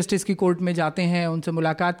चीफ जस्टिस की कोर्ट में जाते हैं, उनसे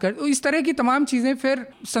मुलाकात कर, तो इस तरह की तमाम चीज़ें फिर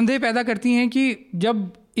संदेह पैदा करती हैं कि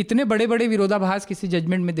जब इतने बड़े बड़े विरोधाभास किसी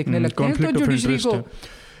जजमेंट में दिखने लगते हैं तो जुडिशरी को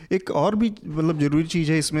एक और भी मतलब ज़रूरी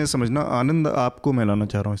चीज़ है इसमें समझना। आनंद, आपको मैं लाना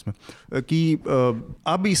चाह रहा हूँ इसमें कि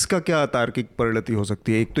अब इसका क्या तार्किक परिणति हो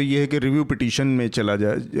सकती है। एक तो ये है कि रिव्यू पिटीशन में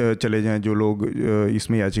चले जाएं जो लोग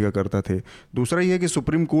इसमें याचिकाकर्ता थे। दूसरा ये है कि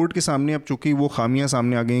सुप्रीम कोर्ट के सामने अब चूंकि वो खामियां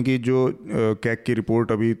सामने आ गई कि जो कैग की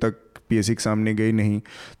रिपोर्ट अभी तक पीएससी के सामने गई नहीं,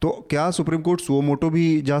 तो क्या सुप्रीम कोर्ट सुओ मोटो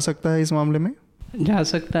भी जा सकता है इस मामले में? जा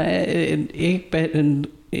सकता है।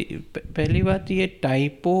 पहली बात ये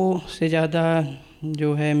टाइपो से ज़्यादा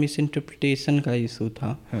जो है मिस इंटरप्रिटेशन का इशू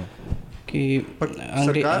था कि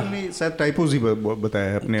सरकार ने शायद टाइपोज ही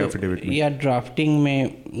बताया है अपने एफिडेविट में, या ड्राफ्टिंग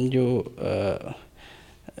में जो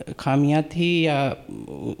खामियां थी या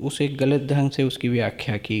उसे गलत ढंग से उसकी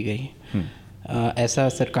व्याख्या की गई, ऐसा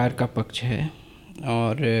सरकार का पक्ष है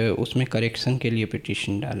और उसमें करेक्शन के लिए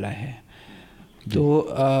पिटीशन डाला है। तो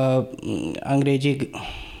अंग्रेजी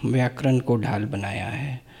व्याकरण को ढाल बनाया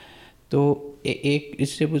है। तो एक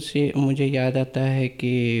इससे मुझे याद आता है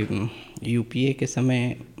कि यूपीए के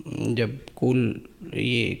समय जब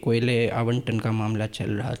ये कोयले आवंटन का मामला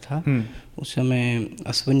चल रहा था, उस समय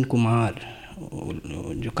अश्विन कुमार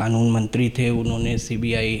जो कानून मंत्री थे, उन्होंने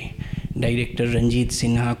सीबीआई डायरेक्टर रंजीत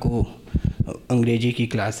सिन्हा को अंग्रेजी की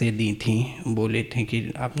क्लासें दी थी। बोले थे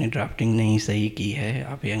कि आपने ड्राफ्टिंग नहीं सही की है,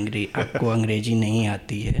 आपको अंग्रेजी नहीं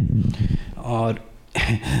आती है। और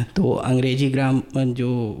तो अंग्रेजी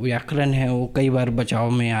जो व्याकरण है वो कई बार बचाव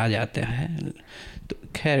में आ जाता है। तो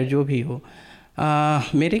खैर जो भी हो,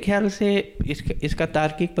 मेरे ख्याल से इसका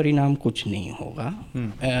तार्किक परिणाम कुछ नहीं होगा।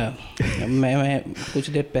 मैं कुछ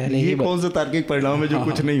देर पहले ये कौन सा तार्किक परिणाम है जो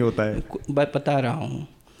कुछ नहीं होता है? बता रहा हूँ।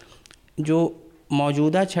 जो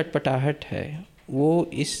मौजूदा छटपटाहट है वो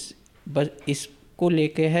इसको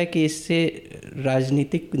लेके है कि इससे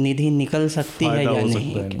राजनीतिक निधि निकल सकती है या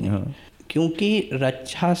नहीं। क्योंकि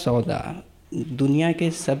रक्षा सौदा दुनिया के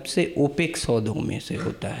सबसे ओपेक सौदों में से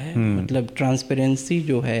होता है। मतलब ट्रांसपेरेंसी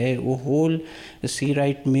जो है वो होल सी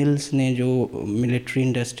राइट मिल्स ने जो मिलिट्री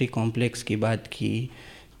इंडस्ट्री कॉम्प्लेक्स की बात की,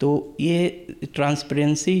 तो ये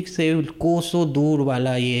ट्रांसपेरेंसी से कोसों दूर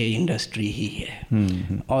वाला ये इंडस्ट्री ही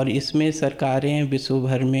है। और इसमें सरकारें विश्व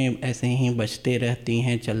भर में ऐसे ही बचते रहती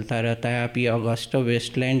हैं, चलता रहता है। आप ये ऑगस्टा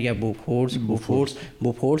वेस्टलैंड या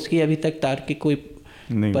बोफोर्स की अभी तक तार्किक कोई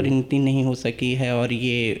परिणति नहीं हो सकी है। और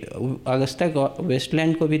ये अगस्ता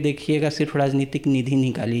वेस्टलैंड को भी देखिएगा, सिर्फ राजनीतिक निधि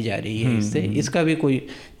निकाली जा रही है इससे, इसका भी कोई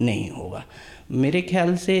नहीं होगा। मेरे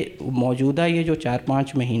ख्याल से मौजूदा ये जो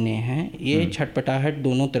 4-5 महीने हैं, ये छटपटाहट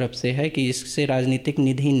दोनों तरफ से है कि इससे राजनीतिक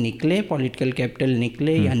निधि निकले, पॉलिटिकल कैपिटल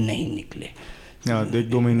निकले या नहीं निकले।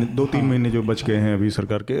 2-3 महीने जो बच गए हैं अभी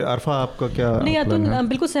सरकार के। आरफा, आपका क्या? नहीं, तो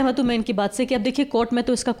बिल्कुल सहमत हूँ मैं इनकी बात से कि अब देखिए कोर्ट में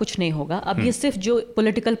तो इसका कुछ नहीं होगा। अब ये सिर्फ जो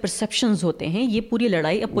पॉलिटिकल परसेप्शंस होते हैं, ये पूरी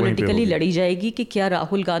लड़ाई अब पॉलिटिकली लड़ी जाएगी कि क्या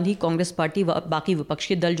राहुल गांधी, कांग्रेस पार्टी, बाकी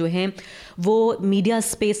विपक्षी दल जो हैं वो मीडिया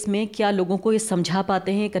स्पेस में क्या लोगों को ये समझा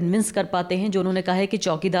पाते हैं, कन्विंस कर पाते हैं। जो उन्होंने कहा है कि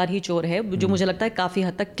चौकीदार ही चोर है, जो मुझे लगता है काफ़ी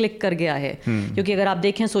हद तक क्लिक कर गया है। क्योंकि अगर आप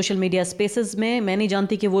देखें सोशल मीडिया स्पेसेस में, मैं नहीं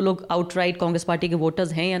जानती कि वो लोग आउटराइट कांग्रेस पार्टी के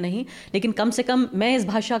वोटर्स हैं या नहीं, लेकिन कम से कम मैं इस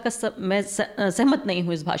भाषा का मैं सहमत नहीं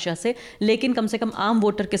हूँ इस भाषा से, लेकिन कम से कम आम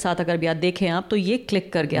वोटर के साथ अगर भी आप देखें आप, तो ये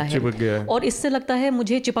क्लिक कर गया है। और इससे लगता है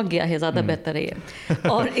मुझे चिपक गया है, ज़्यादा बेहतर है ये।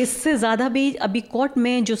 और इससे ज़्यादा भी अभी कोर्ट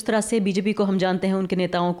में जिस तरह से बीजेपी को हम जानते हैं, उनके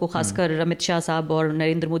नेताओं को, खासकर अमित शाह साहब और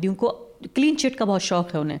नरेंद्र मोदी, उनको क्लीन चिट का बहुत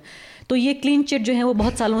शौक है उन्हें। तो ये क्लीन चिट जो है वो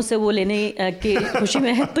बहुत सालों से वो लेने के खुशी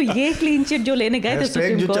में है। तो ये क्लीन चिट जो लेने गए थे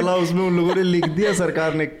सुप्रीम जो कोर्ट, चला उसमें उन लोगों ने लिख दिया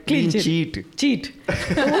सरकार ने क्लीन चीट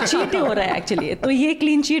तो वो चीट ही हो रहा है एक्चुअली। तो ये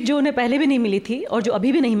क्लीन चीट जो उन्हें पहले भी नहीं मिली थी और जो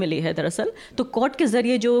अभी भी नहीं मिली है दरअसल, तो कोर्ट के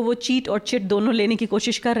जरिए जो वो चीट और चिट दोनों लेने की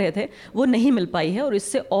कोशिश कर रहे थे वो नहीं मिल पाई है, और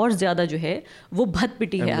इससे और ज़्यादा जो है वो भद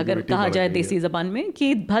पिटी है, अगर कहा जाए देसी ज़बान में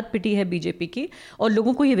कि भद पिटी है बीजेपी की। और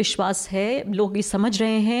लोगों को ये विश्वास है, लोग ये समझ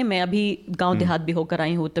रहे हैं। मैं अभी गांव देहात भी होकर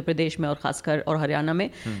आई हूँ उत्तर प्रदेश में और खासकर और हरियाणा में,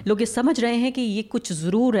 लोग ये समझ रहे हैं कि ये कुछ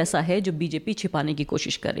ज़रूर ऐसा है जो बीजेपी छिपाने की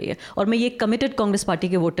कोशिश कर रही है। और मैं ये कमिटेड कांग्रेस पार्टी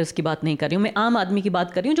के वोटर्स की बात नहीं कर रही हूँ, मैं आम आदमी की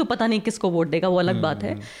बात कर रही हूँ जो पता नहीं किसको वोट देगा, वो अलग बात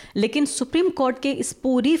है। लेकिन सुप्रीम कोर्ट के इस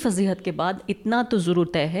पूरी फजीहत के बाद इतना तो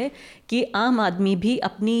ज़रूर तय है कि आम आदमी भी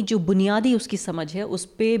अपनी जो बुनियादी उसकी समझ है उस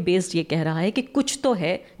पे बेस्ड ये कह रहा है कि कुछ तो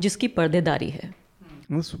है जिसकी पर्देदारी है।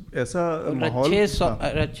 ऐसा माहौल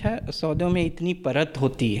रक्षा सौदों में इतनी परत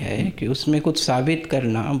होती है कि उसमें कुछ साबित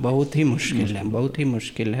करना बहुत ही मुश्किल है, बहुत ही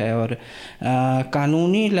मुश्किल है। और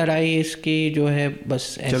कानूनी लड़ाई इसकी जो है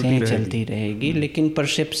बस ऐसे ही चलती रहेगी। लेकिन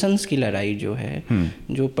परसेप्शंस की लड़ाई जो है,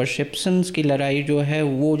 जो परसेप्शंस की लड़ाई जो है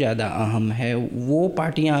वो ज़्यादा अहम है, वो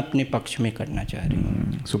पार्टियां अपने पक्ष में करना चाह रही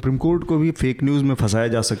हैं। सुप्रीम कोर्ट को भी फेक न्यूज़ में फंसाया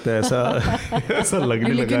जा सकता है, ऐसा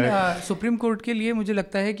लगने लगा है। लेकिन सुप्रीम कोर्ट के लिए मुझे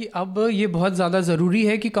लगता है कि अब ये बहुत ज़्यादा ज़रूरी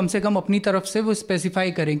है कि कम से कम अपनी तरफ से वो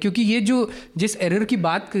स्पेसिफाई करें, क्योंकि ये जो जिस एरर की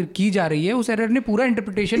बात की जा रही है उस एरर ने पूरा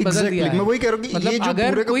इंटरप्रिटेशन बदल दिया है। मैं वही कह रहा हूँ कि मतलब ये जो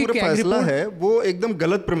पूरे का पूरा फैसला है वो एकदम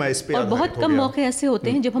गलत प्रेमाइस पे और बहुत कम मौके ऐसे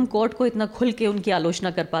होते हैं जब हम कोर्ट को इतना खुल के उनकी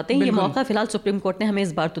आलोचना कर पाते हैं। ये मौका फिलहाल सुप्रीम कोर्ट ने हमें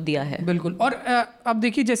इस बार तो दिया है। बिल्कुल। और अब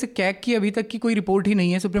देखिए, जैसे कैग की अभी तक की कोई रिपोर्ट ही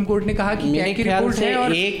नहीं है, सुप्रीम कोर्ट ने कहा कि कैग की रिपोर्ट है,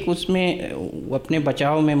 और एक उसमें अपने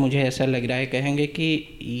बचाव में मुझे ऐसा लग रहा है कहेंगे कि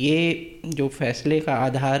ये जो फैसले का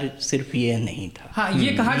आधार सिर्फ ये नहीं था। हाँ,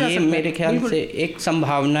 ये कहा जा सकता है। मेरे ख्याल से एक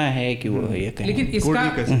संभावना है कि वो ये कहें। लेकिन इसका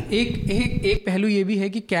एक पहलू ये भी है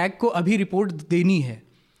कि कैग को अभी रिपोर्ट देनी है,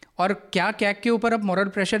 और क्या कैग के ऊपर अब मॉरल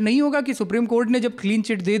प्रेशर नहीं होगा कि सुप्रीम कोर्ट ने जब क्लीन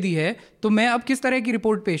चिट दे दी है तो मैं अब किस तरह की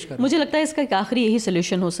रिपोर्ट पेश करूं? मुझे लगता है इसका एक आखिरी यही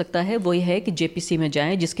सोल्यूशन हो सकता है, वो ये है कि जेपीसी में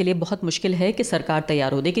जाएं, जिसके लिए बहुत मुश्किल है कि सरकार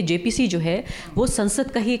तैयार हो। देखिए, जेपीसी जो है वो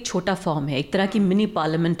संसद का ही एक छोटा फॉर्म है, एक तरह की मिनी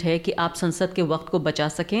पार्लियामेंट है कि आप संसद के वक्त को बचा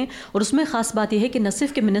सकें। और उसमें खास बात यह है कि न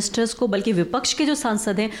सिर्फ के मिनिस्टर्स को बल्कि विपक्ष के जो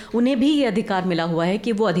सांसद हैं उन्हें भी ये अधिकार मिला हुआ है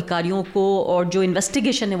कि वो अधिकारियों को और जो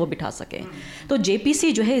इन्वेस्टिगेशन है वो बिठा सकें। तो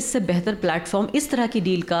जेपीसी जो है इससे बेहतर प्लेटफॉर्म इस तरह की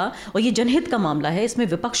डील का, और ये जनहित का मामला है, इसमें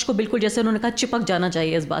विपक्ष को बिल्कुल जैसे उन्होंने कहा चिपक जाना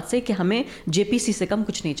चाहिए इस बात से कि हमें जेपीसी से कम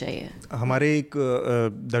कुछ नहीं चाहिए। हमारे एक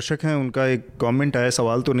दर्शक हैं, उनका एक कमेंट आया,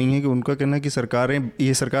 सवाल तो नहीं है, कि उनका कहना है कि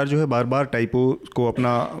ये सरकार जो है बार बार टाइपो को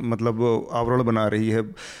अपना मतलब आवरण बना रही है।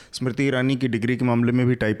 स्मृति ईरानी की डिग्री के मामले में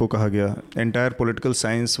भी टाइपो कहा गया, एंटायर पॉलिटिकल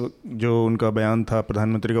साइंस जो उनका बयान था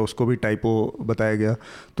प्रधानमंत्री का उसको भी टाइपो बताया गया।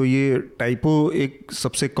 तो ये टाइपो एक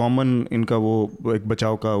सबसे कॉमन इनका वो एक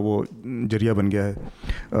बचाव का वो जरिया बन गया है।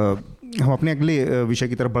 हम अपने अगले विषय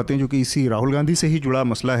की तरफ बढ़ते हैं जो कि इसी राहुल गांधी से ही जुड़ा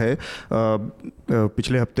मसला है।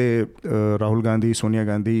 पिछले हफ्ते राहुल गांधी, सोनिया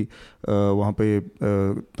गांधी वहाँ पे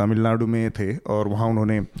तमिलनाडु में थे और वहाँ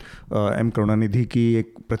उन्होंने एम करुणानिधि की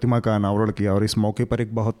एक प्रतिमा का अनावरण किया, और इस मौके पर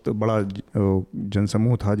एक बहुत बड़ा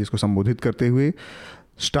जनसमूह था जिसको संबोधित करते हुए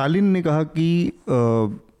स्टालिन ने कहा कि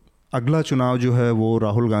अगला चुनाव जो है वो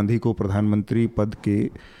राहुल गांधी को प्रधानमंत्री पद के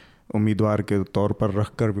उम्मीदवार के तौर पर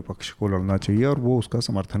रखकर विपक्ष को लड़ना चाहिए, और वो उसका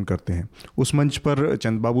समर्थन करते हैं। उस मंच पर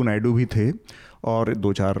चंद्रबाबू नायडू भी थे और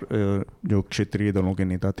 2-4 जो क्षेत्रीय दलों के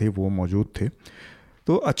नेता थे वो मौजूद थे।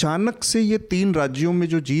 तो अचानक से ये 3 राज्यों में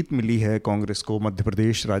जो जीत मिली है कांग्रेस को, मध्य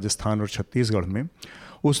प्रदेश, राजस्थान और छत्तीसगढ़ में,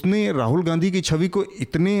 उसने राहुल गांधी की छवि को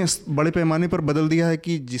इतने बड़े पैमाने पर बदल दिया है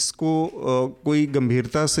कि जिसको कोई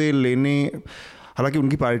गंभीरता से लेने, हालांकि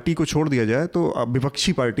उनकी पार्टी को छोड़ दिया जाए तो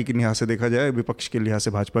विपक्षी पार्टी के लिहाज से देखा जाए, विपक्ष के लिहाज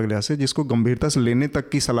से, भाजपा के लिहाज से, जिसको गंभीरता से लेने तक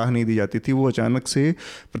की सलाह नहीं दी जाती थी, वो अचानक से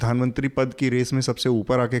प्रधानमंत्री पद की रेस में सबसे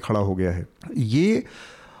ऊपर आके खड़ा हो गया है। ये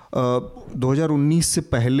 2019 से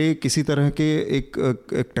पहले किसी तरह के एक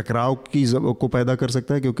टकराव को पैदा कर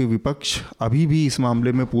सकता है, क्योंकि विपक्ष अभी भी इस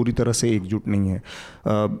मामले में पूरी तरह से एकजुट नहीं है।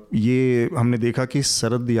 ये हमने देखा कि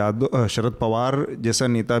शरद पवार जैसा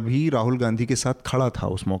नेता भी राहुल गांधी के साथ खड़ा था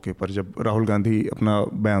उस मौके पर जब राहुल गांधी अपना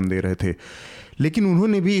बयान दे रहे थे, लेकिन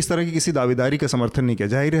उन्होंने भी इस तरह की किसी दावेदारी का समर्थन नहीं किया।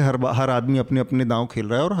 जाहिर है हर आदमी अपने अपने दांव खेल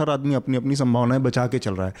रहा है और हर आदमी अपनी अपनी संभावनाएं बचा के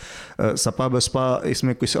चल रहा है। सपा बसपा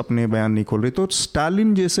इसमें कुछ अपने बयान नहीं खोल रही। तो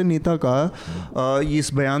स्टालिन जैसे नेता का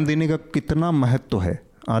इस बयान देने का कितना महत्व है,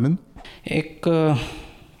 आनंद? एक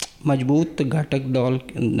मजबूत घटक दल,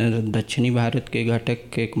 दक्षिणी भारत के घटक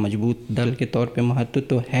के एक मजबूत दल के तौर पे महत्व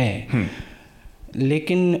तो है,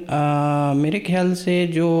 लेकिन मेरे ख्याल से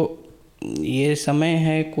जो ये समय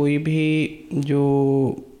है, कोई भी जो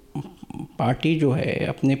पार्टी जो है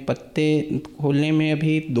अपने पत्ते खोलने में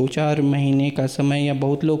अभी 2-4 महीने का समय, या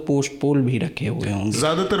बहुत लोग पोस्ट पोल भी रखे हुए होंगे।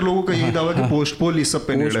 ज़्यादातर लोगों का यही दावा कि पोस्ट पोल इस सब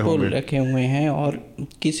पे निर्णय होंगे, रखे हुए हैं। और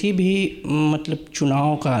किसी भी मतलब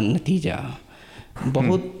चुनाव का नतीजा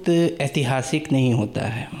बहुत ऐतिहासिक नहीं होता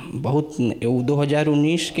है।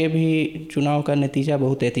 2019 के भी चुनाव का नतीजा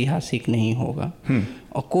बहुत ऐतिहासिक नहीं होगा,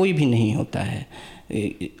 और कोई भी नहीं होता है।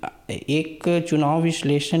 एक चुनाव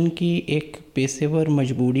विश्लेषण की एक पेशेवर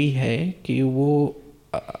मजबूरी है कि वो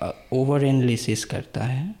ओवर एनालिसिस करता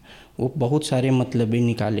है, वो बहुत सारे मतलब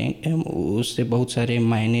निकालें, उससे बहुत सारे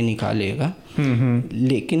मायने निकालेगा।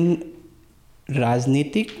 लेकिन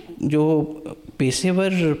राजनीतिक जो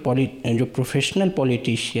पेशेवर जो प्रोफेशनल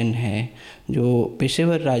पॉलिटिशियन है, जो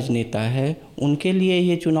पेशेवर राजनेता है, उनके लिए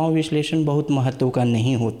ये चुनाव विश्लेषण बहुत महत्व का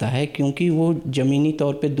नहीं होता है, क्योंकि वो ज़मीनी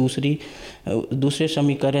तौर पे दूसरे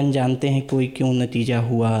समीकरण जानते हैं, कोई क्यों नतीजा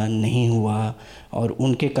हुआ नहीं हुआ, और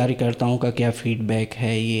उनके कार्यकर्ताओं का क्या फीडबैक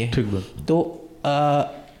है। ये तो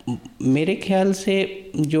मेरे ख्याल से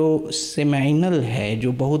जो सेमाइनल है,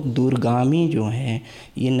 जो बहुत दूरगामी जो है,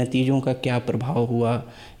 ये नतीजों का क्या प्रभाव हुआ,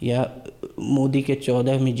 या मोदी के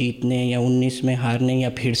 14 में जीतने या 19 में हारने या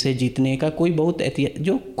फिर से जीतने का कोई बहुत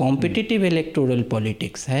जो कॉम्पिटिटिव इलेक्टोरल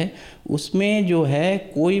पॉलिटिक्स है, उसमें जो है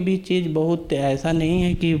कोई भी चीज़ बहुत ऐसा नहीं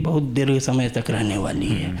है कि बहुत दीर्घ समय तक रहने वाली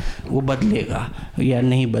है, वो बदलेगा या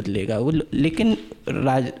नहीं बदलेगा। वो लेकिन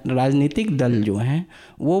राजनीतिक दल जो हैं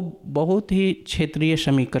वो बहुत ही क्षेत्रीय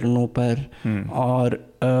समीकरणों पर और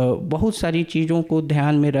बहुत सारी चीज़ों को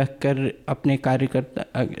ध्यान में रखकर अपने कार्यकर्ता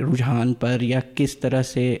रुझान पर, या किस तरह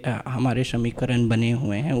से हमारे समीकरण बने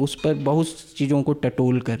हुए हैं, उस पर बहुत चीज़ों को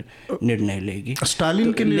टटोल कर निर्णय लेगी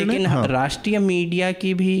स्टालिन के निर्णय। लेकिन राष्ट्रीय मीडिया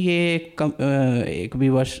की भी ये एक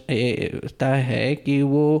विवशता है कि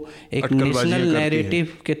वो एक नेशनल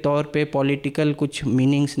नैरेटिव के तौर पे पॉलिटिकल कुछ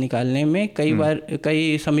मीनिंग्स निकालने में कई बार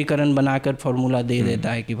कई समीकरण बनाकर फॉर्मूला दे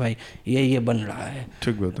देता है कि भाई ये बन रहा है।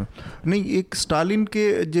 ठीक बात है। नहीं, एक स्टालिन के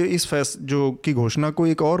जो की घोषणा को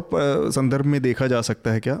एक और संदर्भ में देखा जा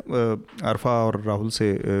सकता है क्या? आरफा और राहुल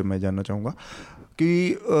से मैं जानना चाहूँगा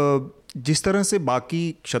कि जिस तरह से बाकी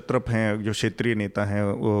क्षत्रप हैं, जो क्षेत्रीय नेता हैं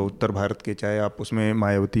वो उत्तर भारत के, चाहे आप उसमें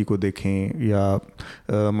मायावती को देखें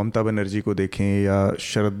या ममता बनर्जी को देखें या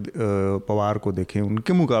शरद पवार को देखें,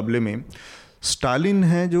 उनके मुकाबले में स्टालिन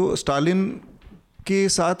है, जो स्टालिन के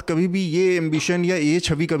साथ कभी भी ये एम्बिशन या ये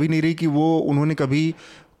छवि कभी नहीं रही कि उन्होंने कभी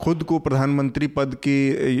खुद को प्रधानमंत्री पद के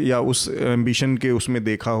या उस एम्बिशन के उसमें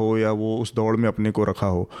देखा हो या वो उस दौड़ में अपने को रखा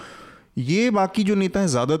हो। ये बाकी जो नेता हैं,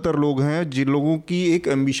 ज़्यादातर लोग हैं जिन लोगों की एक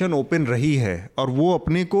एम्बिशन ओपन रही है और वो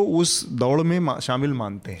अपने को उस दौड़ में शामिल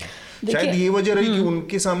मानते हैं। शायद ये वजह रही कि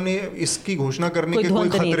उनके सामने इसकी घोषणा करने के कोई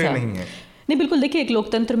खतरे नहीं है। नहीं, बिल्कुल। देखिए, एक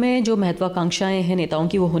लोकतंत्र में जो महत्वाकांक्षाएं हैं नेताओं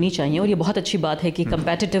की वो होनी चाहिए, और ये बहुत अच्छी बात है कि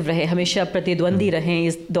कंपेटिटिव रहे, हमेशा प्रतिद्वंदी रहें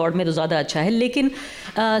इस दौड़ में, तो ज़्यादा अच्छा है। लेकिन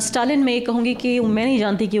स्टालिन में ये कहूँगी कि मैं नहीं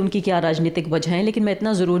जानती कि उनकी क्या राजनीतिक वजह है, लेकिन मैं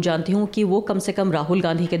इतना ज़रूर जानती हूँ कि वो कम से कम राहुल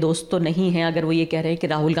गांधी के दोस्त तो नहीं हैं अगर वो ये कह रहे हैं कि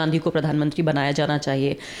राहुल गांधी को प्रधानमंत्री बनाया जाना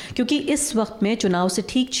चाहिए। क्योंकि इस वक्त में चुनाव से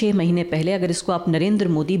ठीक 6 महीने पहले अगर इसको आप नरेंद्र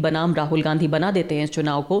मोदी बनाम राहुल गांधी बना देते हैं इस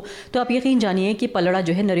चुनाव को, तो आप यकीन जानिए कि पलड़ा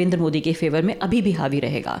जो है नरेंद्र मोदी के फेवर में अभी भी हावी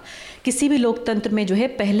रहेगा। किसी भी लोकतंत्र में जो है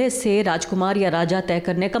पहले से राजकुमार या राजा तय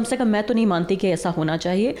करने, कम से कम मैं तो नहीं मानती कि ऐसा होना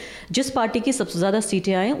चाहिए। जिस पार्टी की सबसे ज़्यादा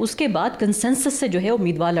सीटें आएँ उसके बाद कंसेंसस से जो है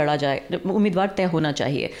उम्मीदवार लड़ा जाए, उम्मीदवार तय होना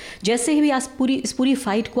चाहिए। जैसे ही भी आज इस पूरी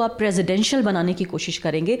फाइट को आप प्रेसिडेंशियल बनाने की कोशिश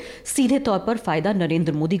करेंगे, सीधे तौर पर फ़ायदा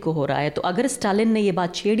नरेंद्र मोदी को हो रहा है। तो अगर स्टालिन ने ये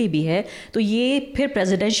बात छेड़ी भी है तो ये फिर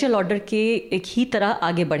प्रेसिडेंशियल ऑर्डर के एक ही तरह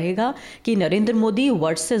आगे बढ़ेगा कि नरेंद्र मोदी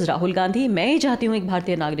वर्सेस राहुल गांधी। मैं ही चाहती हूँ एक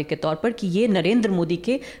भारतीय नागरिक के तौर पर कि ये नरेंद्र मोदी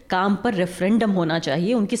के काम पर रेफरेंडम होना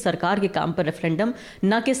चाहिए, उनकी सरकार के काम पर रेफरेंडम,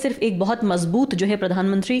 ना कि सिर्फ एक बहुत मजबूत जो है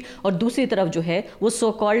प्रधानमंत्री और दूसरी तरफ जो है वो सो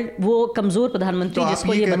कॉल्ड वो कमजोर प्रधानमंत्री,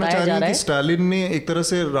 जिसको ये बताया जा रहा है। स्टालिन ने एक तरह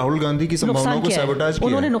से राहुल गांधी की संभावनाओं को सैबोटाज किया,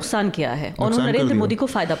 उन्होंने नुकसान किया है और उन्होंने नरेंद्र मोदी को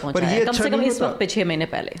फायदा पहुंचाया है, कम से कम इस वक्त पे 6 महीने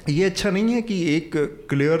पहले। ये अच्छा नहीं है कि एक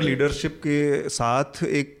क्लियर लीडरशिप के साथ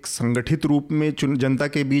एक संगठित रूप में जनता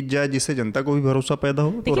के बीच जाए, जिससे जनता को भी भरोसा पैदा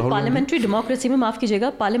हो। देखिए, पार्लियामेंट्री डेमोक्रेसी में, माफ कीजिएगा,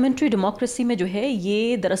 पार्लियामेंट्री डेमोक्रेसी में जो है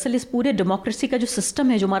ये दरअसल इस पूरे डेमोक्रेसी का जो सिस्टम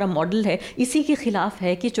है, जो हमारा मॉडल है, इसी के खिलाफ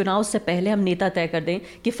है कि चुनाव से पहले हम नेता तय कर दें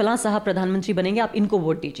कि फलां साहब प्रधानमंत्री बनेंगे, आप इनको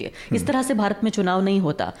वोट दीजिए। इस तरह से भारत में चुनाव नहीं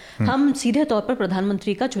होता। हम सीधे तौर पर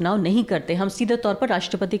प्रधानमंत्री का चुनाव नहीं करते, हम सीधे तौर पर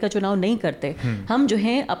राष्ट्रपति का चुनाव नहीं करते। हम जो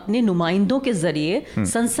है अपने नुमाइंदों के जरिए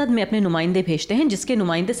संसद में अपने नुमाइंदे भेजते हैं, जिसके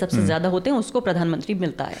नुमाइंदे सबसे ज्यादा होते हैं उसको प्रधानमंत्री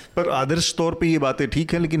मिलता है। पर आदर्श तौर पर ये बातें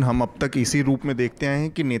ठीक है, लेकिन हम अब तक इसी रूप में देखते आए हैं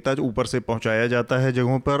कि नेता ऊपर से पहुंचाया जाता है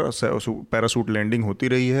जगहों पर, पैरासूट लैंडिंग होती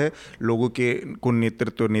रही है, लोगों के को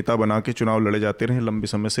नेता बना के चुनाव लड़े जाते रहे लंबे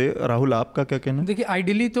समय से। राहुल, आपका क्या कहना है? देखिए,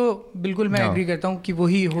 आइडियली तो बिल्कुल मैं एग्री करता हूँ कि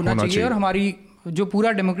वही होना चाहिए और हमारी जो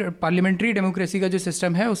पूरा पार्लियामेंट्री डेमोक्रेसी का जो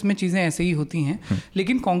सिस्टम है उसमें चीज़ें ऐसे ही होती हैं।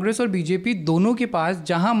 लेकिन कांग्रेस और बीजेपी दोनों के पास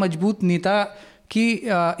जहां मजबूत नेता की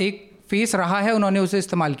एक फेस रहा है, उन्होंने उसे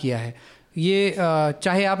इस्तेमाल किया है। ये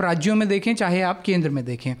चाहे आप राज्यों में देखें, चाहे आप केंद्र में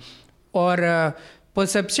देखें। और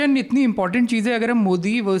परसेप्शन इतनी इंपॉर्टेंट चीज़ है। अगर हम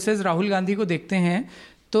मोदी वर्सेस राहुल गांधी को देखते हैं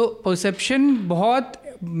तो परसेप्शन बहुत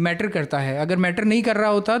मैटर करता है। अगर मैटर नहीं कर रहा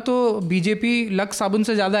होता तो बीजेपी लक्स साबुन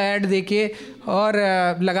से ज़्यादा ऐड देके और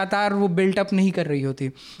लगातार वो बिल्ट अप नहीं कर रही होती।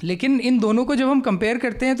 लेकिन इन दोनों को जब हम कंपेयर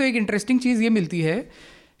करते हैं तो एक इंटरेस्टिंग चीज़ ये मिलती है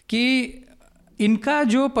कि इनका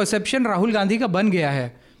जो परसेप्शन राहुल गांधी का बन गया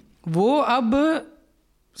है वो अब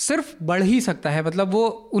सिर्फ बढ़ ही सकता है। मतलब वो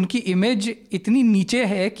उनकी इमेज इतनी नीचे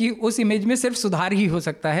है कि उस इमेज में सिर्फ सुधार ही हो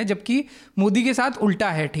सकता है, जबकि मोदी के साथ उल्टा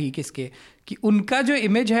है ठीक इसके, कि उनका जो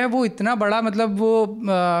इमेज है वो इतना बड़ा, मतलब वो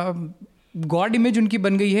गॉड इमेज उनकी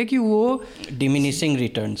बन गई है कि वो डिमिनिशिंग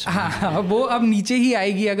रिटर्न्स, हाँ, वो अब नीचे ही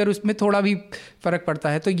आएगी अगर उसमें थोड़ा भी फर्क पड़ता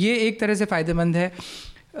है। तो ये एक तरह से फ़ायदेमंद है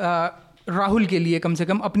राहुल के लिए, कम से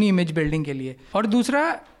कम अपनी इमेज बिल्डिंग के लिए। और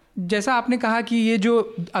दूसरा, जैसा आपने कहा कि ये जो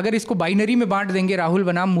अगर इसको बाइनरी में बांट देंगे राहुल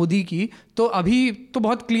बनाम मोदी की, तो अभी तो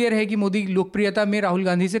बहुत क्लियर है कि मोदी लोकप्रियता में राहुल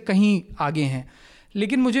गांधी से कहीं आगे हैं।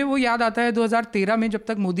 लेकिन मुझे वो याद आता है 2013 में, जब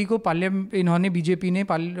तक मोदी को इन्होंने बीजेपी ने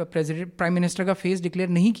प्राइम मिनिस्टर का फेस डिक्लेयर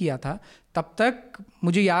नहीं किया था, तब तक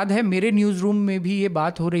मुझे याद है मेरे न्यूज़ रूम में भी ये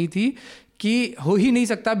बात हो रही थी कि हो ही नहीं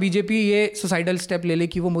सकता बीजेपी ये सुसाइडल स्टेप ले ले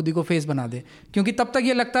कि वो मोदी को फेस बना दे। क्योंकि तब तक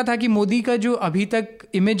ये लगता था कि मोदी का जो अभी तक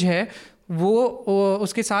इमेज है वो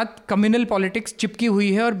उसके साथ कम्युनल पॉलिटिक्स चिपकी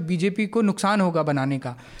हुई है और बीजेपी को नुकसान होगा बनाने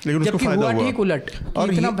का, जबकि हुआ ठीक उलट।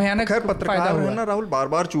 और इतना भयानक खैर पत्रकार है ना राहुल, बार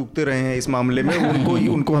बार चूकते रहे हैं इस मामले में।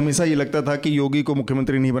 उनको हमेशा ये लगता था कि योगी को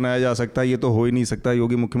मुख्यमंत्री नहीं बनाया जा सकता, ये तो हो ही नहीं सकता,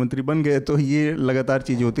 योगी मुख्यमंत्री बन गए। तो ये लगातार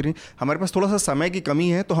चीज़ें होती रही। हमारे पास थोड़ा सा समय की कमी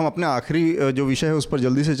है, तो हम अपने आखिरी जो विषय है उस पर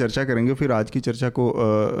जल्दी से चर्चा करेंगे, फिर आज की चर्चा को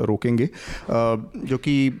रोकेंगे, जो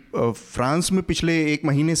कि फ्रांस में पिछले 1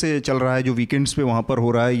 महीने से चल रहा है, जो वीकेंड्स पे वहाँ पर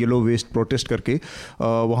हो रहा है येलो वेस्ट प्रोटेस्ट करके।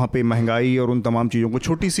 वहाँ पे महंगाई और उन तमाम चीज़ों को,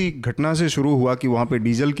 छोटी सी घटना से शुरू हुआ कि वहाँ पे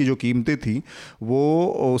डीजल की जो कीमतें थी वो,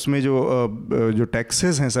 उसमें जो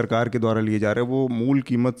टैक्सेस हैं सरकार के द्वारा लिए जा रहे हैं, वो मूल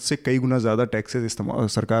कीमत से कई गुना ज़्यादा टैक्सेस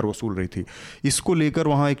सरकार वसूल रही थी। इसको लेकर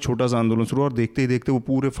वहाँ एक छोटा सा आंदोलन शुरू, और देखते ही देखते वो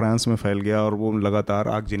पूरे फ्रांस में फैल गया और वो लगातार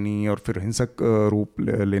आगजनी और फिर हिंसक रूप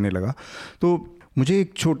लेने लगा। तो मुझे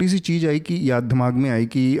एक छोटी सी चीज़ आई कि याद दिमाग में आई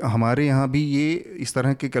कि हमारे यहाँ भी ये इस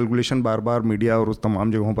तरह के कैलकुलेशन बार बार मीडिया और उस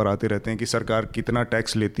तमाम जगहों पर आते रहते हैं कि सरकार कितना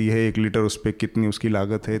टैक्स लेती है, 1 लीटर उस पर कितनी उसकी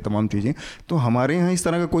लागत है, तमाम चीज़ें। तो हमारे यहाँ इस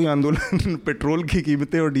तरह का कोई आंदोलन पेट्रोल की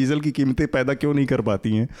कीमतें और डीजल की कीमतें पैदा क्यों नहीं कर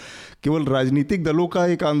पाती हैं? केवल राजनीतिक दलों का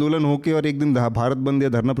एक आंदोलन होकर और एक दिन भारत बंद या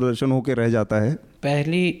धरना प्रदर्शन होकर रह जाता है।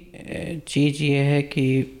 पहली चीज़ ये है कि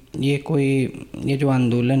ये जो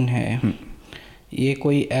आंदोलन है ये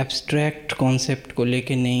कोई एब्स्ट्रैक्ट कॉन्सेप्ट को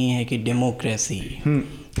लेके नहीं है कि डेमोक्रेसी,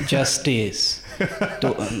 जस्टिस,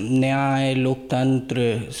 तो न्याय,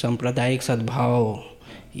 लोकतंत्र, सांप्रदायिक सद्भाव,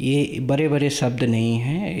 ये बड़े बड़े शब्द नहीं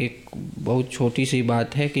हैं। एक बहुत छोटी सी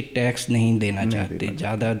बात है कि टैक्स नहीं देना चाहते,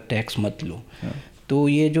 ज़्यादा टैक्स मत लो। तो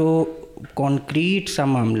ये जो कॉन्क्रीट सा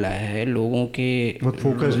मामला है, लोगों के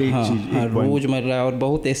रोज़मर्रा और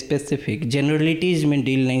बहुत स्पेसिफिक जनरलिटीज़ में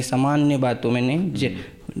डील नहीं, सामान्य बातों में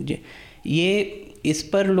नहीं, ये इस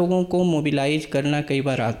पर लोगों को मोबिलाइज करना कई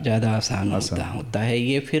बार ज़्यादा आसान होता है।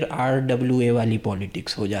 ये फिर RWA वाली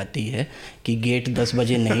पॉलिटिक्स हो जाती है कि गेट 10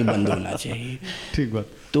 बजे नहीं बंद होना चाहिए। ठीक बात।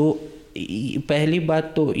 तो पहली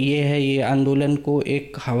बात तो ये है, ये आंदोलन को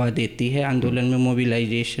एक हवा देती है, आंदोलन में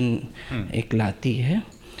मोबिलाइजेशन एक लाती है।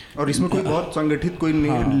 और इसमें कोई बहुत संगठित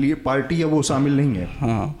कोई पार्टी या वो शामिल नहीं है।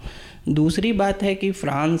 हाँ, दूसरी बात है कि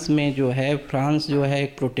फ्रांस जो है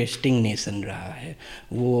एक प्रोटेस्टिंग नेशन रहा है।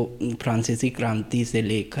 वो फ्रांसीसी क्रांति से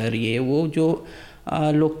लेकर ये वो जो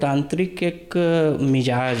लोकतांत्रिक एक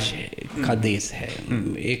मिजाज का देश है,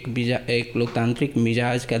 एक लोकतांत्रिक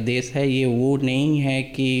मिजाज का देश है। ये वो नहीं है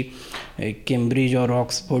कि कैम्ब्रिज और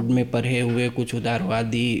ऑक्सफोर्ड में पढ़े हुए कुछ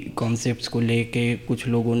उदारवादी कॉन्सेप्ट्स को लेके कुछ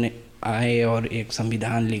लोगों ने आए और एक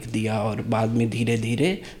संविधान लिख दिया और बाद में धीरे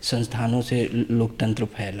धीरे संस्थानों से लोकतंत्र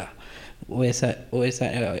फैला। वैसा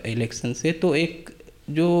इलेक्शन से तो एक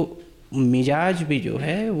जो मिजाज भी जो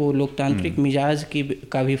है वो लोकतांत्रिक मिजाज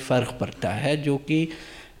का भी फ़र्क पड़ता है, जो कि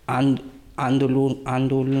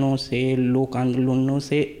आंदोलनों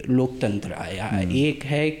से लोकतंत्र आया। एक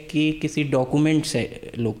है कि किसी डॉक्यूमेंट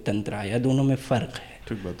से लोकतंत्र आया, दोनों में फ़र्क है।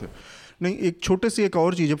 ठीक बात है। नहीं, एक छोटे सी एक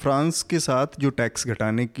और चीज़ है, फ्रांस के साथ जो टैक्स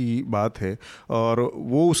घटाने की बात है और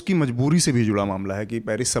वो उसकी मजबूरी से भी जुड़ा मामला है कि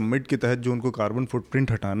पेरिस समिट के तहत जो उनको कार्बन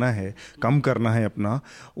फुटप्रिंट हटाना है, कम करना है अपना,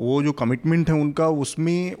 वो जो कमिटमेंट है उनका,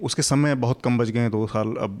 उसमें उसके समय बहुत कम बच गए हैं, 2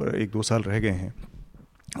 साल, अब 1-2 साल रह गए हैं।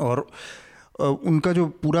 और उनका जो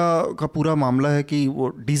पूरा मामला है कि वो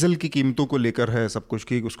डीजल की कीमतों को लेकर है सब कुछ,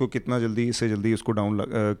 कि उसको कितना जल्दी से जल्दी उसको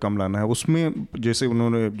कम लाना है। उसमें जैसे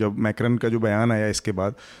उन्होंने, जब मैक्रन का जो बयान आया इसके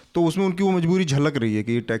बाद, तो उसमें उनकी वो मजबूरी झलक रही है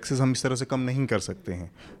कि टैक्सेस हम इस तरह से कम नहीं कर सकते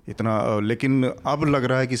हैं इतना, लेकिन अब लग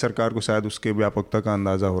रहा है कि सरकार को शायद उसके व्यापकता का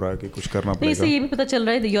अंदाज़ा हो रहा है कि कुछ करना पड़ेगा। इससे ये भी पता चल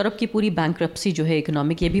रहा है यूरोप की पूरी बैंक्रप्सी जो है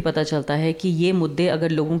इकोनॉमिक, ये भी पता चलता है कि ये मुद्दे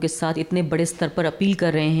अगर लोगों के साथ इतने बड़े स्तर पर अपील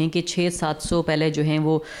कर रहे हैं कि 600-700 पहले जो हैं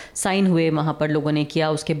वो साइन हुए, वहाँ पर लोगों ने किया,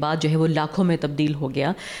 उसके बाद जो है वो लाखों में तब्दील हो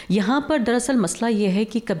गया। यहाँ पर दरअसल मसला ये है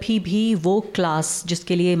कि कभी भी वो क्लास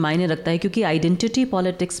जिसके लिए मायने रखता है, क्योंकि आइडेंटिटी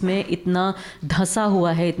पॉलिटिक्स में इतना धंसा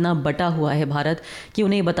हुआ है, इतना बटा हुआ है भारत, कि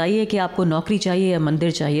उन्हें बताइए कि आपको नौकरी चाहिए या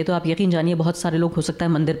मंदिर चाहिए, तो आप यकीन जानिए बहुत सारे लोग हो सकता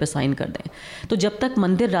है मंदिर पर साइन कर दें। तो जब तक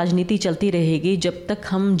मंदिर राजनीति चलती रहेगी, जब तक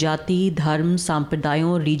हम जाति, धर्म,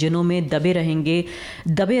 सांप्रदायों, रीजनों में दबे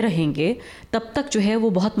रहेंगे, तब तक जो है वो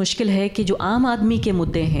बहुत मुश्किल है कि जो आम आदमी के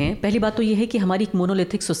मुद्दे हैं, पहली बात तो ये है कि हमारी एक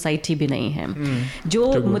मोनोलिथिक सोसाइटी भी नहीं है।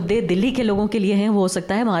 जो मुद्दे दिल्ली के लोगों के लिए हैं वो हो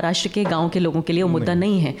सकता है महाराष्ट्र के गांव के लोगों के लिए वो मुद्दा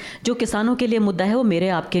नहीं है। जो किसानों के लिए मुद्दा है वो मेरे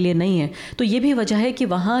आपके लिए नहीं है। तो ये भी वजह है कि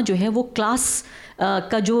वहाँ जो है वो क्लास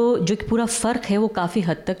का जो पूरा फ़र्क है वो काफ़ी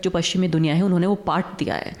हद तक जो पश्चिमी दुनिया है उन्होंने वो पार्ट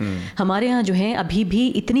दिया है। हमारे यहाँ जो है अभी भी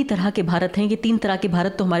इतनी तरह के भारत हैं कि 3 तरह के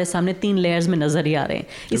भारत तो हमारे सामने 3 लेयर्स में नज़र ही आ रहे हैं।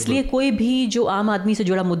 इसलिए कोई भी जो आम आदमी से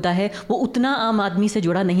जुड़ा मुद्दा है वो उतना आम आदमी से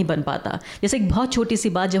जुड़ा नहीं बन पाता। जैसे एक बहुत छोटी सी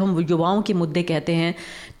बात, जब हम युवाओं के मुद्दे कहते हैं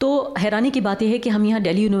तो हैरानी की बात यह है कि हम यहाँ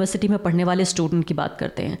दिल्ली यूनिवर्सिटी में पढ़ने वाले स्टूडेंट की बात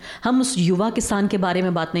करते हैं, हम उस युवा किसान के बारे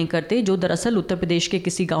में बात नहीं करते जो दरअसल उत्तर प्रदेश के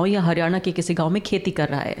किसी गाँव या हरियाणा के किसी गाँव में खेती कर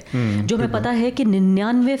रहा है। जो हमें पता है कि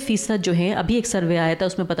 99% जो है, अभी एक सर्वे आया था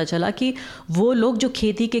उसमें पता चला कि वो लोग जो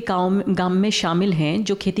खेती के काम में शामिल हैं,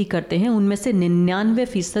 जो खेती करते हैं, उनमें से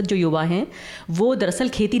 99% जो युवा हैं वो दरअसल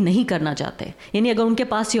खेती नहीं करना चाहते। यानी अगर उनके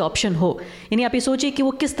पास ये ऑप्शन हो, यानी आप ये सोचिए कि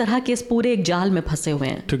वो किस तरह के इस पूरे एक जाल में फंसे हुए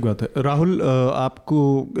हैं। ठीक बात है। राहुल,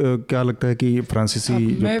 आपको क्या लगता है कि फ्रांसीसी,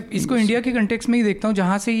 मैं इसको इंडिया के कंटेक्स्ट में ही देखता हूँ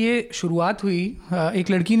जहाँ से ये शुरुआत हुई।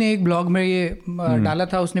 एक लड़की ने एक ब्लॉग में ये डाला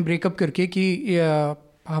था, उसने ब्रेकअप करके कि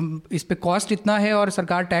हम इस पे कॉस्ट इतना है और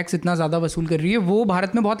सरकार टैक्स इतना ज़्यादा वसूल कर रही है। वो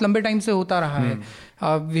भारत में बहुत लंबे टाइम से होता रहा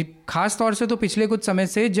है, खास तौर से तो पिछले कुछ समय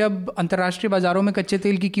से जब अंतर्राष्ट्रीय बाज़ारों में कच्चे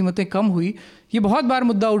तेल की कीमतें कम हुई, ये बहुत बार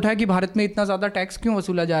मुद्दा उठा है कि भारत में इतना ज़्यादा टैक्स क्यों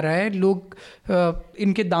वसूला जा रहा है, लोग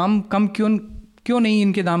इनके दाम कम क्यों नहीं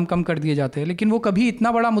इनके दाम कम कर दिए जाते हैं। लेकिन वो कभी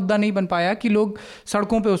इतना बड़ा मुद्दा नहीं बन पाया कि लोग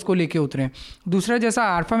सड़कों पे उसको लेके उतरें। दूसरा, जैसा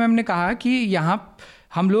आरफा मैम ने कहा कि यहाँ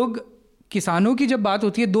हम लोग किसानों की जब बात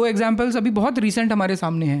होती है, 2 एग्जाम्पल्स अभी बहुत रिसेंट हमारे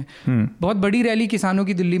सामने हैं। बहुत बड़ी रैली किसानों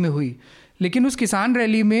की दिल्ली में हुई, लेकिन उस किसान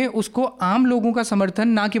रैली में उसको आम लोगों का समर्थन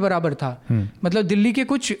ना के बराबर था। मतलब दिल्ली के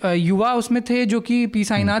कुछ युवा उसमें थे जो कि पी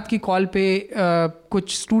साईनाथ की कॉल पे,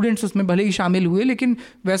 कुछ स्टूडेंट्स उसमें भले ही शामिल हुए, लेकिन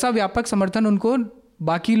वैसा व्यापक समर्थन उनको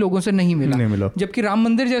बाकी लोगों से नहीं मिला। जबकि राम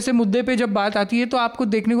मंदिर जैसे मुद्दे पे जब बात आती है तो आपको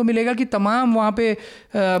देखने को मिलेगा कि तमाम वहाँ पे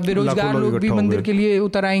बेरोजगार लोग भी मंदिर के लिए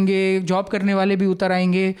उतर आएंगे, जॉब करने वाले भी उतर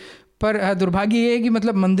आएंगे। पर दुर्भाग्य ये है कि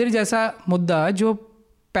मतलब मंदिर जैसा मुद्दा जो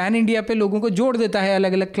पैन इंडिया पे लोगों को जोड़ देता है,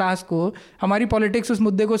 अलग अलग क्लास को, हमारी पॉलिटिक्स उस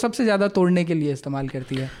मुद्दे को सबसे ज़्यादा तोड़ने के लिए इस्तेमाल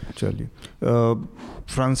करती है। चलिए,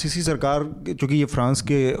 फ्रांसीसी सरकार, चूँकि ये फ्रांस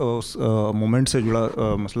के मूवमेंट से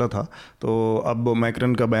जुड़ा मसला था, तो अब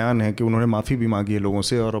मैक्रन का बयान है कि उन्होंने माफ़ी भी मांगी है लोगों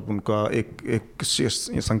से और अब उनका एक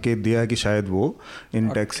संकेत दिया है कि शायद वो इन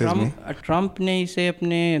टैक्सेस में, ट्रंप ने इसे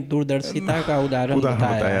अपने दूरदर्शिता का उदाहरण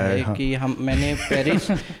बताया है कि मैंने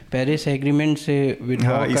पेरिस एग्रीमेंट से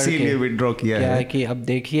विड्रॉ किया है कि अब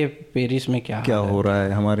देखिए पेरिस में क्या हो रहा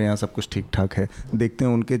है। हमारे यहाँ सब कुछ ठीक ठाक है, देखते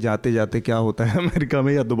हैं उनके जाते जाते क्या होता है अमेरिका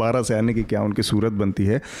में, या दोबारा से आने की क्या उनकी सूरत बनती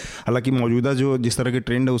है। हालांकि मौजूदा जो जिस तरह के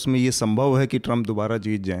ट्रेंड है उसमें ये संभव है कि ट्रंप दोबारा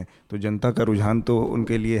जीत जाएं, तो जनता का रुझान तो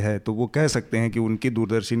उनके लिए है, तो वो कह सकते हैं कि उनकी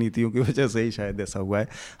दूरदर्शी नीतियों की वजह से ही शायद ऐसा हुआ है।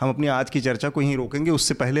 हम अपनी आज की चर्चा को यहीं रोकेंगे,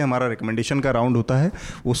 उससे पहले हमारा रिकमेंडेशन का राउंड होता है,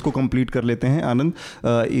 उसको कंप्लीट कर लेते हैं। आनंद,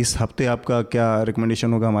 इस हफ्ते आपका क्या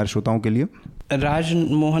रिकमेंडेशन होगा हमारे श्रोताओं के लिए?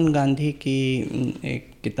 राजमोहन गांधी की एक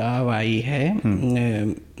किताब आई है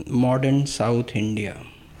मॉडर्न साउथ इंडिया,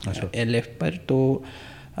 LF पर। तो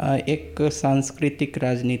एक सांस्कृतिक,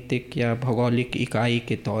 राजनीतिक या भौगोलिक इकाई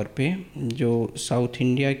के तौर पे जो साउथ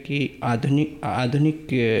इंडिया की आधुनिक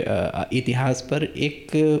इतिहास पर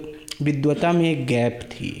एक विद्वता में एक गैप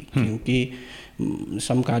थी, क्योंकि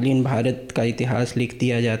समकालीन भारत का इतिहास लिख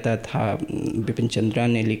दिया जाता था, बिपिन चंद्रा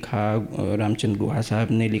ने लिखा, रामचंद्र गुहा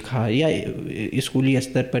साहब ने लिखा, या स्कूली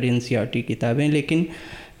स्तर पर NCERT किताबें, लेकिन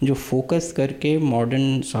जो फोकस करके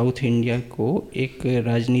मॉडर्न साउथ इंडिया को एक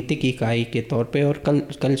राजनीतिक इकाई के तौर पे और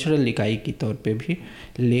कल्चरल इकाई के तौर पे भी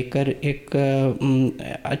लेकर एक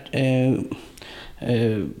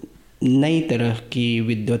नई तरह की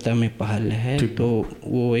विद्वता में पहल है। तो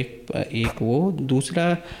वो एक वो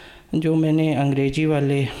दूसरा जो मैंने अंग्रेजी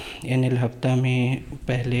वाले एनएल हफ्ता में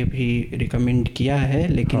पहले भी रिकमेंड किया है,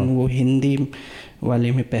 लेकिन वो हिंदी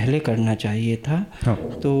वाले में पहले करना चाहिए था।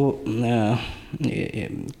 तो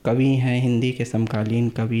कवि हैं, हिंदी के समकालीन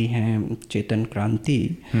कवि हैं चेतन क्रांति।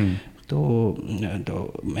 तो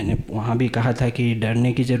मैंने वहाँ भी कहा था कि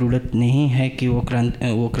डरने की ज़रूरत नहीं है कि वो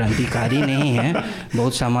क्रांतिकारी नहीं है,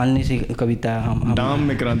 बहुत सामान्य सी कविता नाम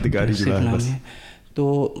में क्रांतिकारी जुड़ा है बस। तो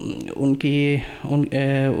उनकी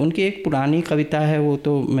एक पुरानी कविता है, वो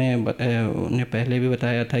तो मैं उन्हें पहले भी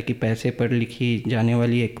बताया था कि पैसे पर लिखी जाने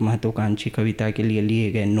वाली एक महत्वाकांक्षी कविता के लिए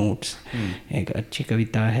लिए गए नोट्स, एक अच्छी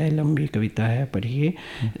कविता है, लंबी कविता है, पढ़िए।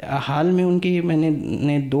 हाल में उनकी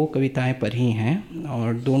मैंने 2 कविताएं पढ़ी हैं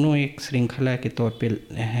और दोनों एक श्रृंखला के तौर पे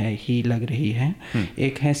ही लग रही है।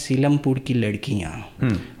 एक है सीलमपुर की लड़कियाँ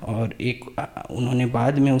और एक उन्होंने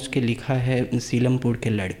बाद में उसके लिखा है सीलमपुर के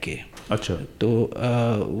लड़के। अच्छा। तो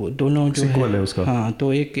वो दोनों जो है उसका। हाँ,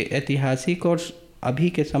 तो एक ऐतिहासिक और अभी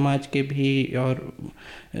के समाज के भी और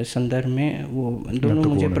संदर्भ में वो दोनों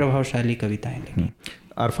मुझे प्रभावशाली कविताएं लगी।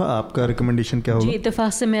 आरफा, आपका रिकमेंडेशन क्या होगा? जी,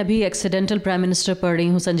 इत्तेफाक से मैं अभी एक्सीडेंटल प्राइम मिनिस्टर पढ़ रही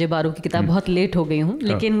हूँ, संजय बारू की किताब। बहुत लेट हो गई हूँ,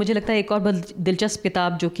 लेकिन मुझे लगता है एक और बहुत दिलचस्प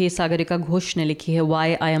किताब जो कि सागरिका घोष ने लिखी है,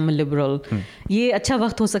 वाई आई एम लिबरल। ये अच्छा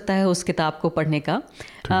वक्त हो सकता है उस किताब को पढ़ने का।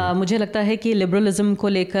 मुझे लगता है कि लिबरलिज्म को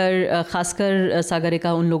लेकर खासकर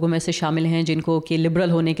सागरिका उन लोगों में से शामिल हैं जिनको कि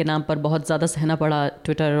लिबरल होने के नाम पर बहुत ज़्यादा सहना पड़ा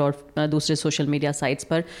ट्विटर और दूसरे सोशल मीडिया साइट्स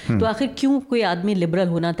पर। तो आखिर क्यों कोई आदमी लिबरल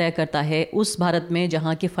होना तय करता है उस भारत में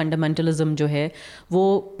जहाँ की फंडामेंटलिज्म जो है वो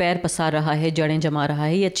पैर पसार रहा है, जड़ें जमा रहा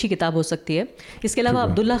है। ये अच्छी किताब हो सकती है। इसके अलावा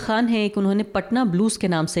अब्दुल्ला खान है, एक उन्होंने पटना ब्लूज़ के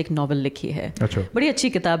नाम से एक नॉवल लिखी है। अच्छा। बड़ी अच्छी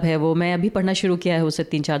किताब है वो, मैं अभी पढ़ना शुरू किया है उसे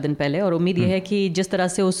 3-4 दिन पहले, और उम्मीद ये है कि जिस तरह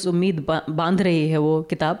से उस उम्मीद बांध रही है वो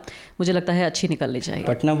किताब, मुझे लगता है अच्छी निकलनी चाहिए।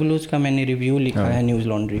 पटना ब्लूज़ का मैंने रिव्यू लिखा है न्यूज़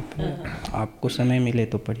लॉन्ड्री पे, आपको समय मिले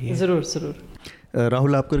तो पढ़िए। ज़रूर ज़रूर।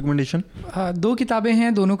 राहुल, आपका रिकमेंडेशन? 2 किताबें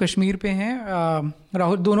हैं, दोनों कश्मीर पे हैं।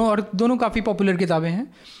 राहुल, दोनों काफ़ी पॉपुलर किताबें हैं।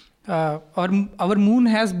 और our moon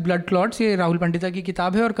has blood clots, ये राहुल पंडिता की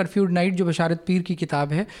किताब है, और कर्फ्यूड नाइट जो बशारत पीर की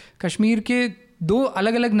किताब है। कश्मीर के 2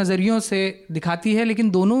 अलग अलग नज़रियों से दिखाती है,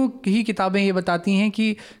 लेकिन दोनों ही किताबें ये बताती हैं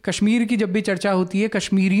कि कश्मीर की जब भी चर्चा होती है,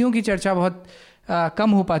 कश्मीरियों की चर्चा बहुत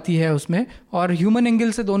कम हो पाती है उसमें, और ह्यूमन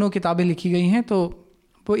एंगल से दोनों किताबें लिखी गई हैं। तो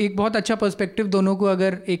वो एक बहुत अच्छा पर्सपेक्टिव, दोनों को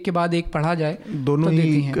अगर एक के बाद एक पढ़ा जाए, दोनों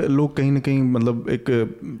ही लोग कहीं ना कहीं मतलब एक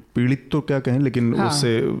पीड़ित तो क्या कहें, लेकिन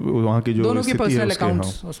उससे वहाँ की जो दोनों के पर्सनल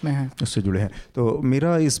अकाउंट्स उसमें हैं, उससे जुड़े हैं। तो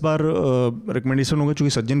मेरा इस बार रिकमेंडेशन होगा,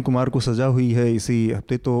 चूँकि सज्जन कुमार को सजा हुई है इसी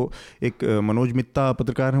हफ्ते, तो एक मनोज मित्ता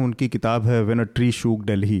पत्रकार हैं, उनकी किताब है when a tree shook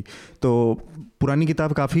Delhi. तो पुरानी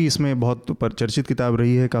किताब काफ़ी, इसमें बहुत चर्चित किताब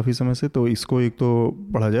रही है काफ़ी समय से, तो इसको एक तो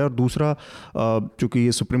पढ़ा जाए। और दूसरा, चूँकि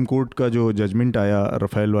ये सुप्रीम कोर्ट का जो जजमेंट आया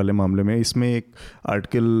रफ़ेल वाले मामले में, इसमें एक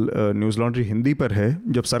आर्टिकल न्यूज़ लॉन्ड्री हिंदी पर है,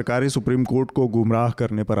 जब सरकारें सुप्रीम कोर्ट को गुमराह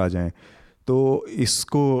करने पर आ जाएं, तो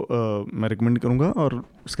इसको मैं रिकमेंड करूंगा। और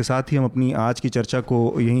इसके साथ ही हम अपनी आज की चर्चा को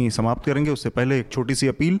यहीं समाप्त करेंगे। उससे पहले एक छोटी सी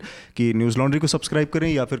अपील कि न्यूज़ लॉन्ड्री को सब्सक्राइब करें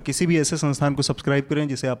या फिर किसी भी ऐसे संस्थान को सब्सक्राइब करें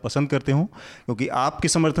जिसे आप पसंद करते हो, क्योंकि आपके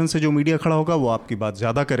समर्थन से जो मीडिया खड़ा होगा वो आपकी बात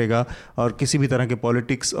ज़्यादा करेगा और किसी भी तरह के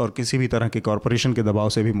पॉलिटिक्स और किसी भी तरह के कॉरपोरेशन के दबाव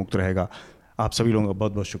से भी मुक्त रहेगा। आप सभी लोगों का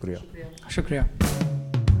बहुत बहुत शुक्रिया।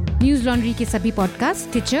 न्यूज़ लॉन्ड्री के सभी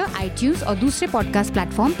पॉडकास्ट टिचर, iTunes और दूसरे पॉडकास्ट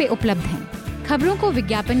प्लेटफॉर्म पे उपलब्ध हैं। खबरों को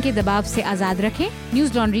विज्ञापन के दबाव से आज़ाद रखें,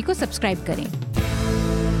 न्यूज़ लॉन्ड्री को सब्सक्राइब करें।